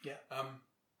action. Yeah. I'm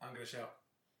going to shout,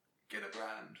 "Get a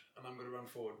brand!" and I'm going to run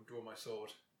forward and draw my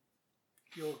sword.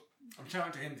 I'm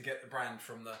shouting to him to get the brand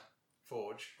from the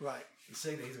forge. Right. And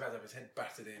seeing that he's about to have his head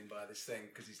battered in by this thing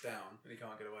because he's down and he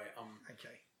can't get away, I'm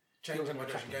Okay. changing You're my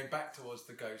gonna direction, attack going back towards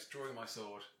the ghost, drawing my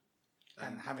sword.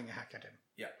 And having a hack at him.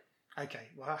 Yeah. Okay.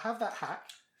 Well, I'll have that hack.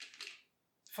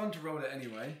 Fun to roll it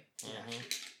anyway.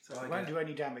 So It won't do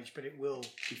any damage, but it will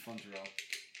be fun to roll.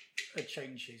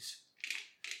 change his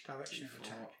direction of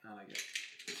attack. And I get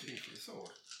 2 for the sword.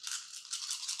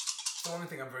 It's the only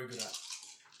thing I'm very good at.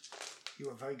 You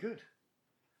are very good.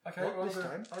 Okay, What, well, this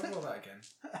time? I'll roll that again.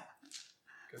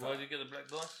 Why did you get the black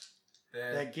dice?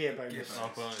 They're gear bonus. Oh,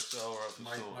 bonus. Oh, right, for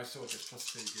My sword. sword gets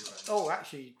 +2 gear bonus. Oh,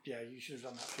 actually, yeah, you should have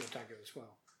done that for your dagger as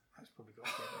well. That's probably got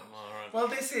a gear Alright. Well,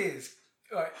 this is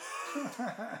right.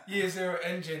 Year 0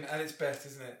 engine at its best,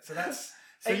 isn't it? So that's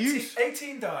So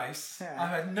 18 dice. Yeah. I've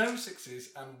had no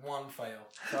 6s and 1 fail.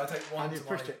 So I take 1 And you to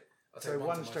pushed my. it. I So take 1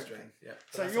 one to my strength strength. thing. Yeah.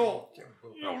 So that's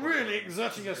you're really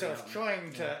exerting yourself,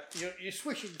 trying to. You're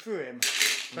swishing through him,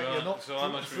 but you're not. So I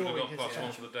must have drawing got his +1 for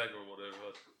attention. the dagger or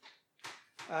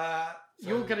whatever.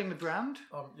 You're getting the brand.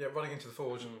 Yeah, running into the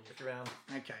forge, look around.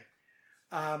 Okay.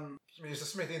 I mean, there's a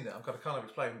smith in there. I'm going to kind of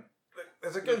explain.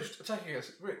 There's a ghost attacking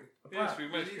us. Rick, a Yes,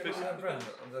 brand. we managed to There's fix a it. brand.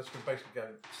 I'm just going to basically go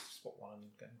and spot one and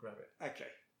go and grab it. Okay.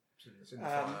 It's in the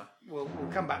fire. We'll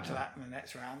come back to that in the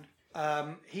next round.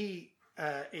 He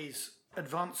is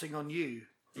advancing on you,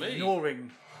 Me?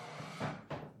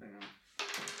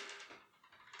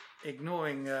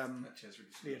 ignoring That chair's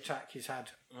really the attack he's had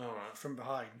Alright. from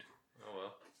behind. Oh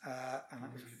well. And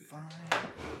that was 5.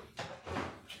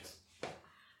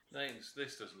 Thanks.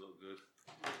 This doesn't look good.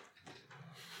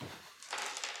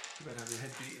 You better have your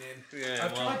head beaten in. Yeah,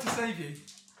 I've tried to save you.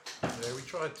 Yeah, we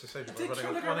tried to save you did by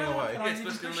try to go running around away. and I Yes,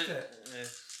 even but pushed it. Yeah.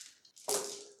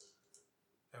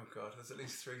 Oh god, there's at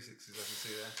least 3 6s I can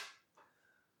see there.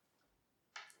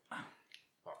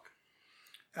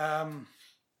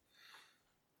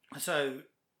 So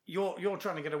you're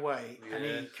trying to get away, and he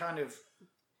Yes. kind of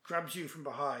grabs you from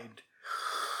behind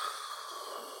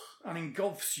and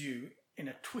engulfs you in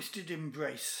a twisted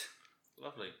embrace.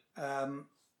 Lovely.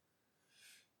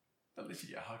 At least you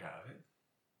get a hug out of it.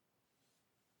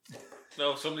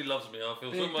 No, somebody loves me. I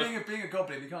feel so much. Being a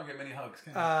goblin, you can't get many hugs,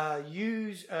 can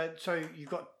you? So you've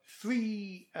got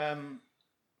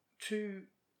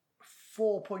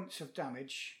 4 points of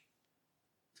damage.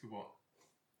 To what?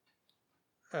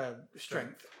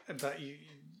 Strength, but you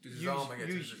Does his armour get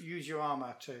use your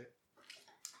armour to.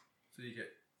 So you get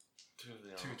 2 of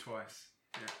the 2 arm. twice.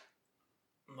 Yeah.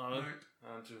 No. Nope.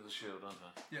 And 2 of the shield, don't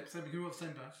I? Yep, so we can roll the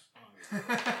same dice. Oh,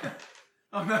 yeah.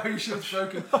 Oh no, your shield's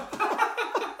broken.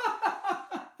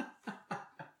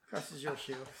 Crosses your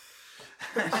shield.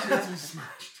 Your shield's been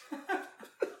smashed.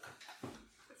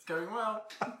 It's going well.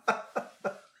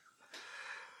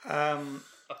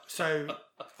 So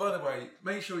By the way,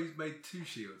 make sure you've made 2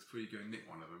 shields before you go and nick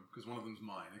one of them, because one of them's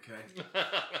mine, okay?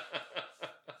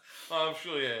 Oh, I'm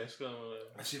sure, yeah. It's going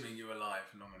Assuming you're alive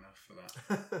long enough for that.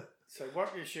 So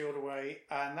wipe your shield away,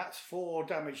 and that's 4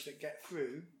 damage that get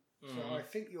through. So I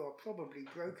think you are probably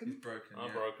It's broken. broken. I'm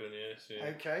yeah. broken, yes, yeah.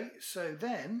 Okay, so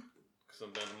then Because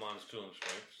I'm down to -2 on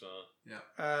strength, so. Yeah.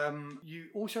 you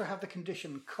also have the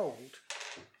condition cold.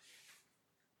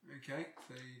 Okay,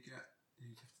 so you have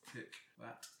to tick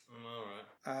that. Alright.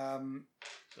 Um,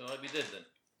 So I'd be dead then.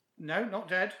 No, not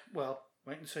dead. Well,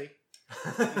 wait and see.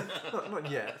 Not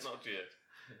yet. Not yet.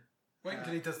 Wait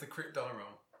until he does the crit die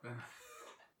roll. Then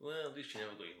Well, at least you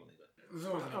never got your money back. there's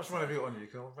always I just want to view it on you,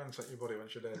 because I'll ransack your body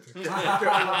once you're dead. not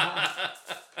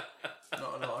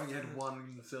a lot. I only had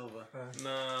 1 silver.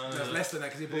 No. There's less than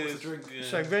that because he bought us a drink. Yeah.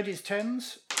 So red is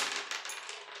 10s.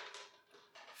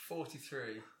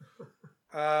 43.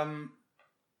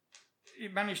 You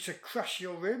managed to crush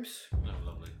your ribs. No,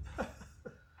 lovely.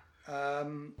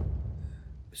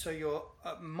 So you're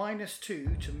at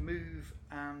 -2 to move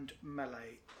and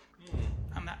melee.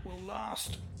 And that will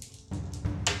last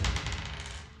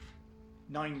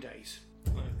 9 days.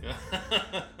 Okay.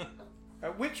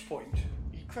 At which point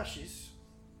he crushes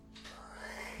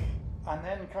and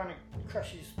then kind of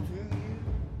crushes through you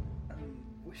and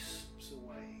wisps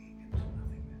away into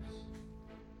nothingness.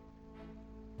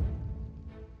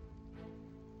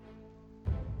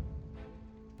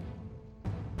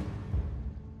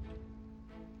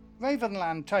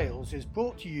 Ravenland Tales is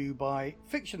brought to you by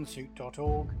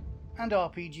fictionsuit.org and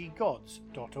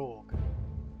rpggods.org.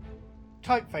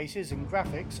 Typefaces and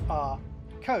graphics are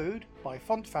Code by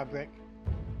Font Fabric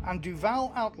and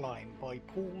Duval Outline by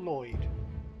Paul Lloyd.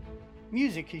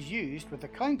 Music is used with the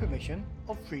kind permission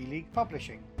of Free League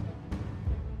Publishing.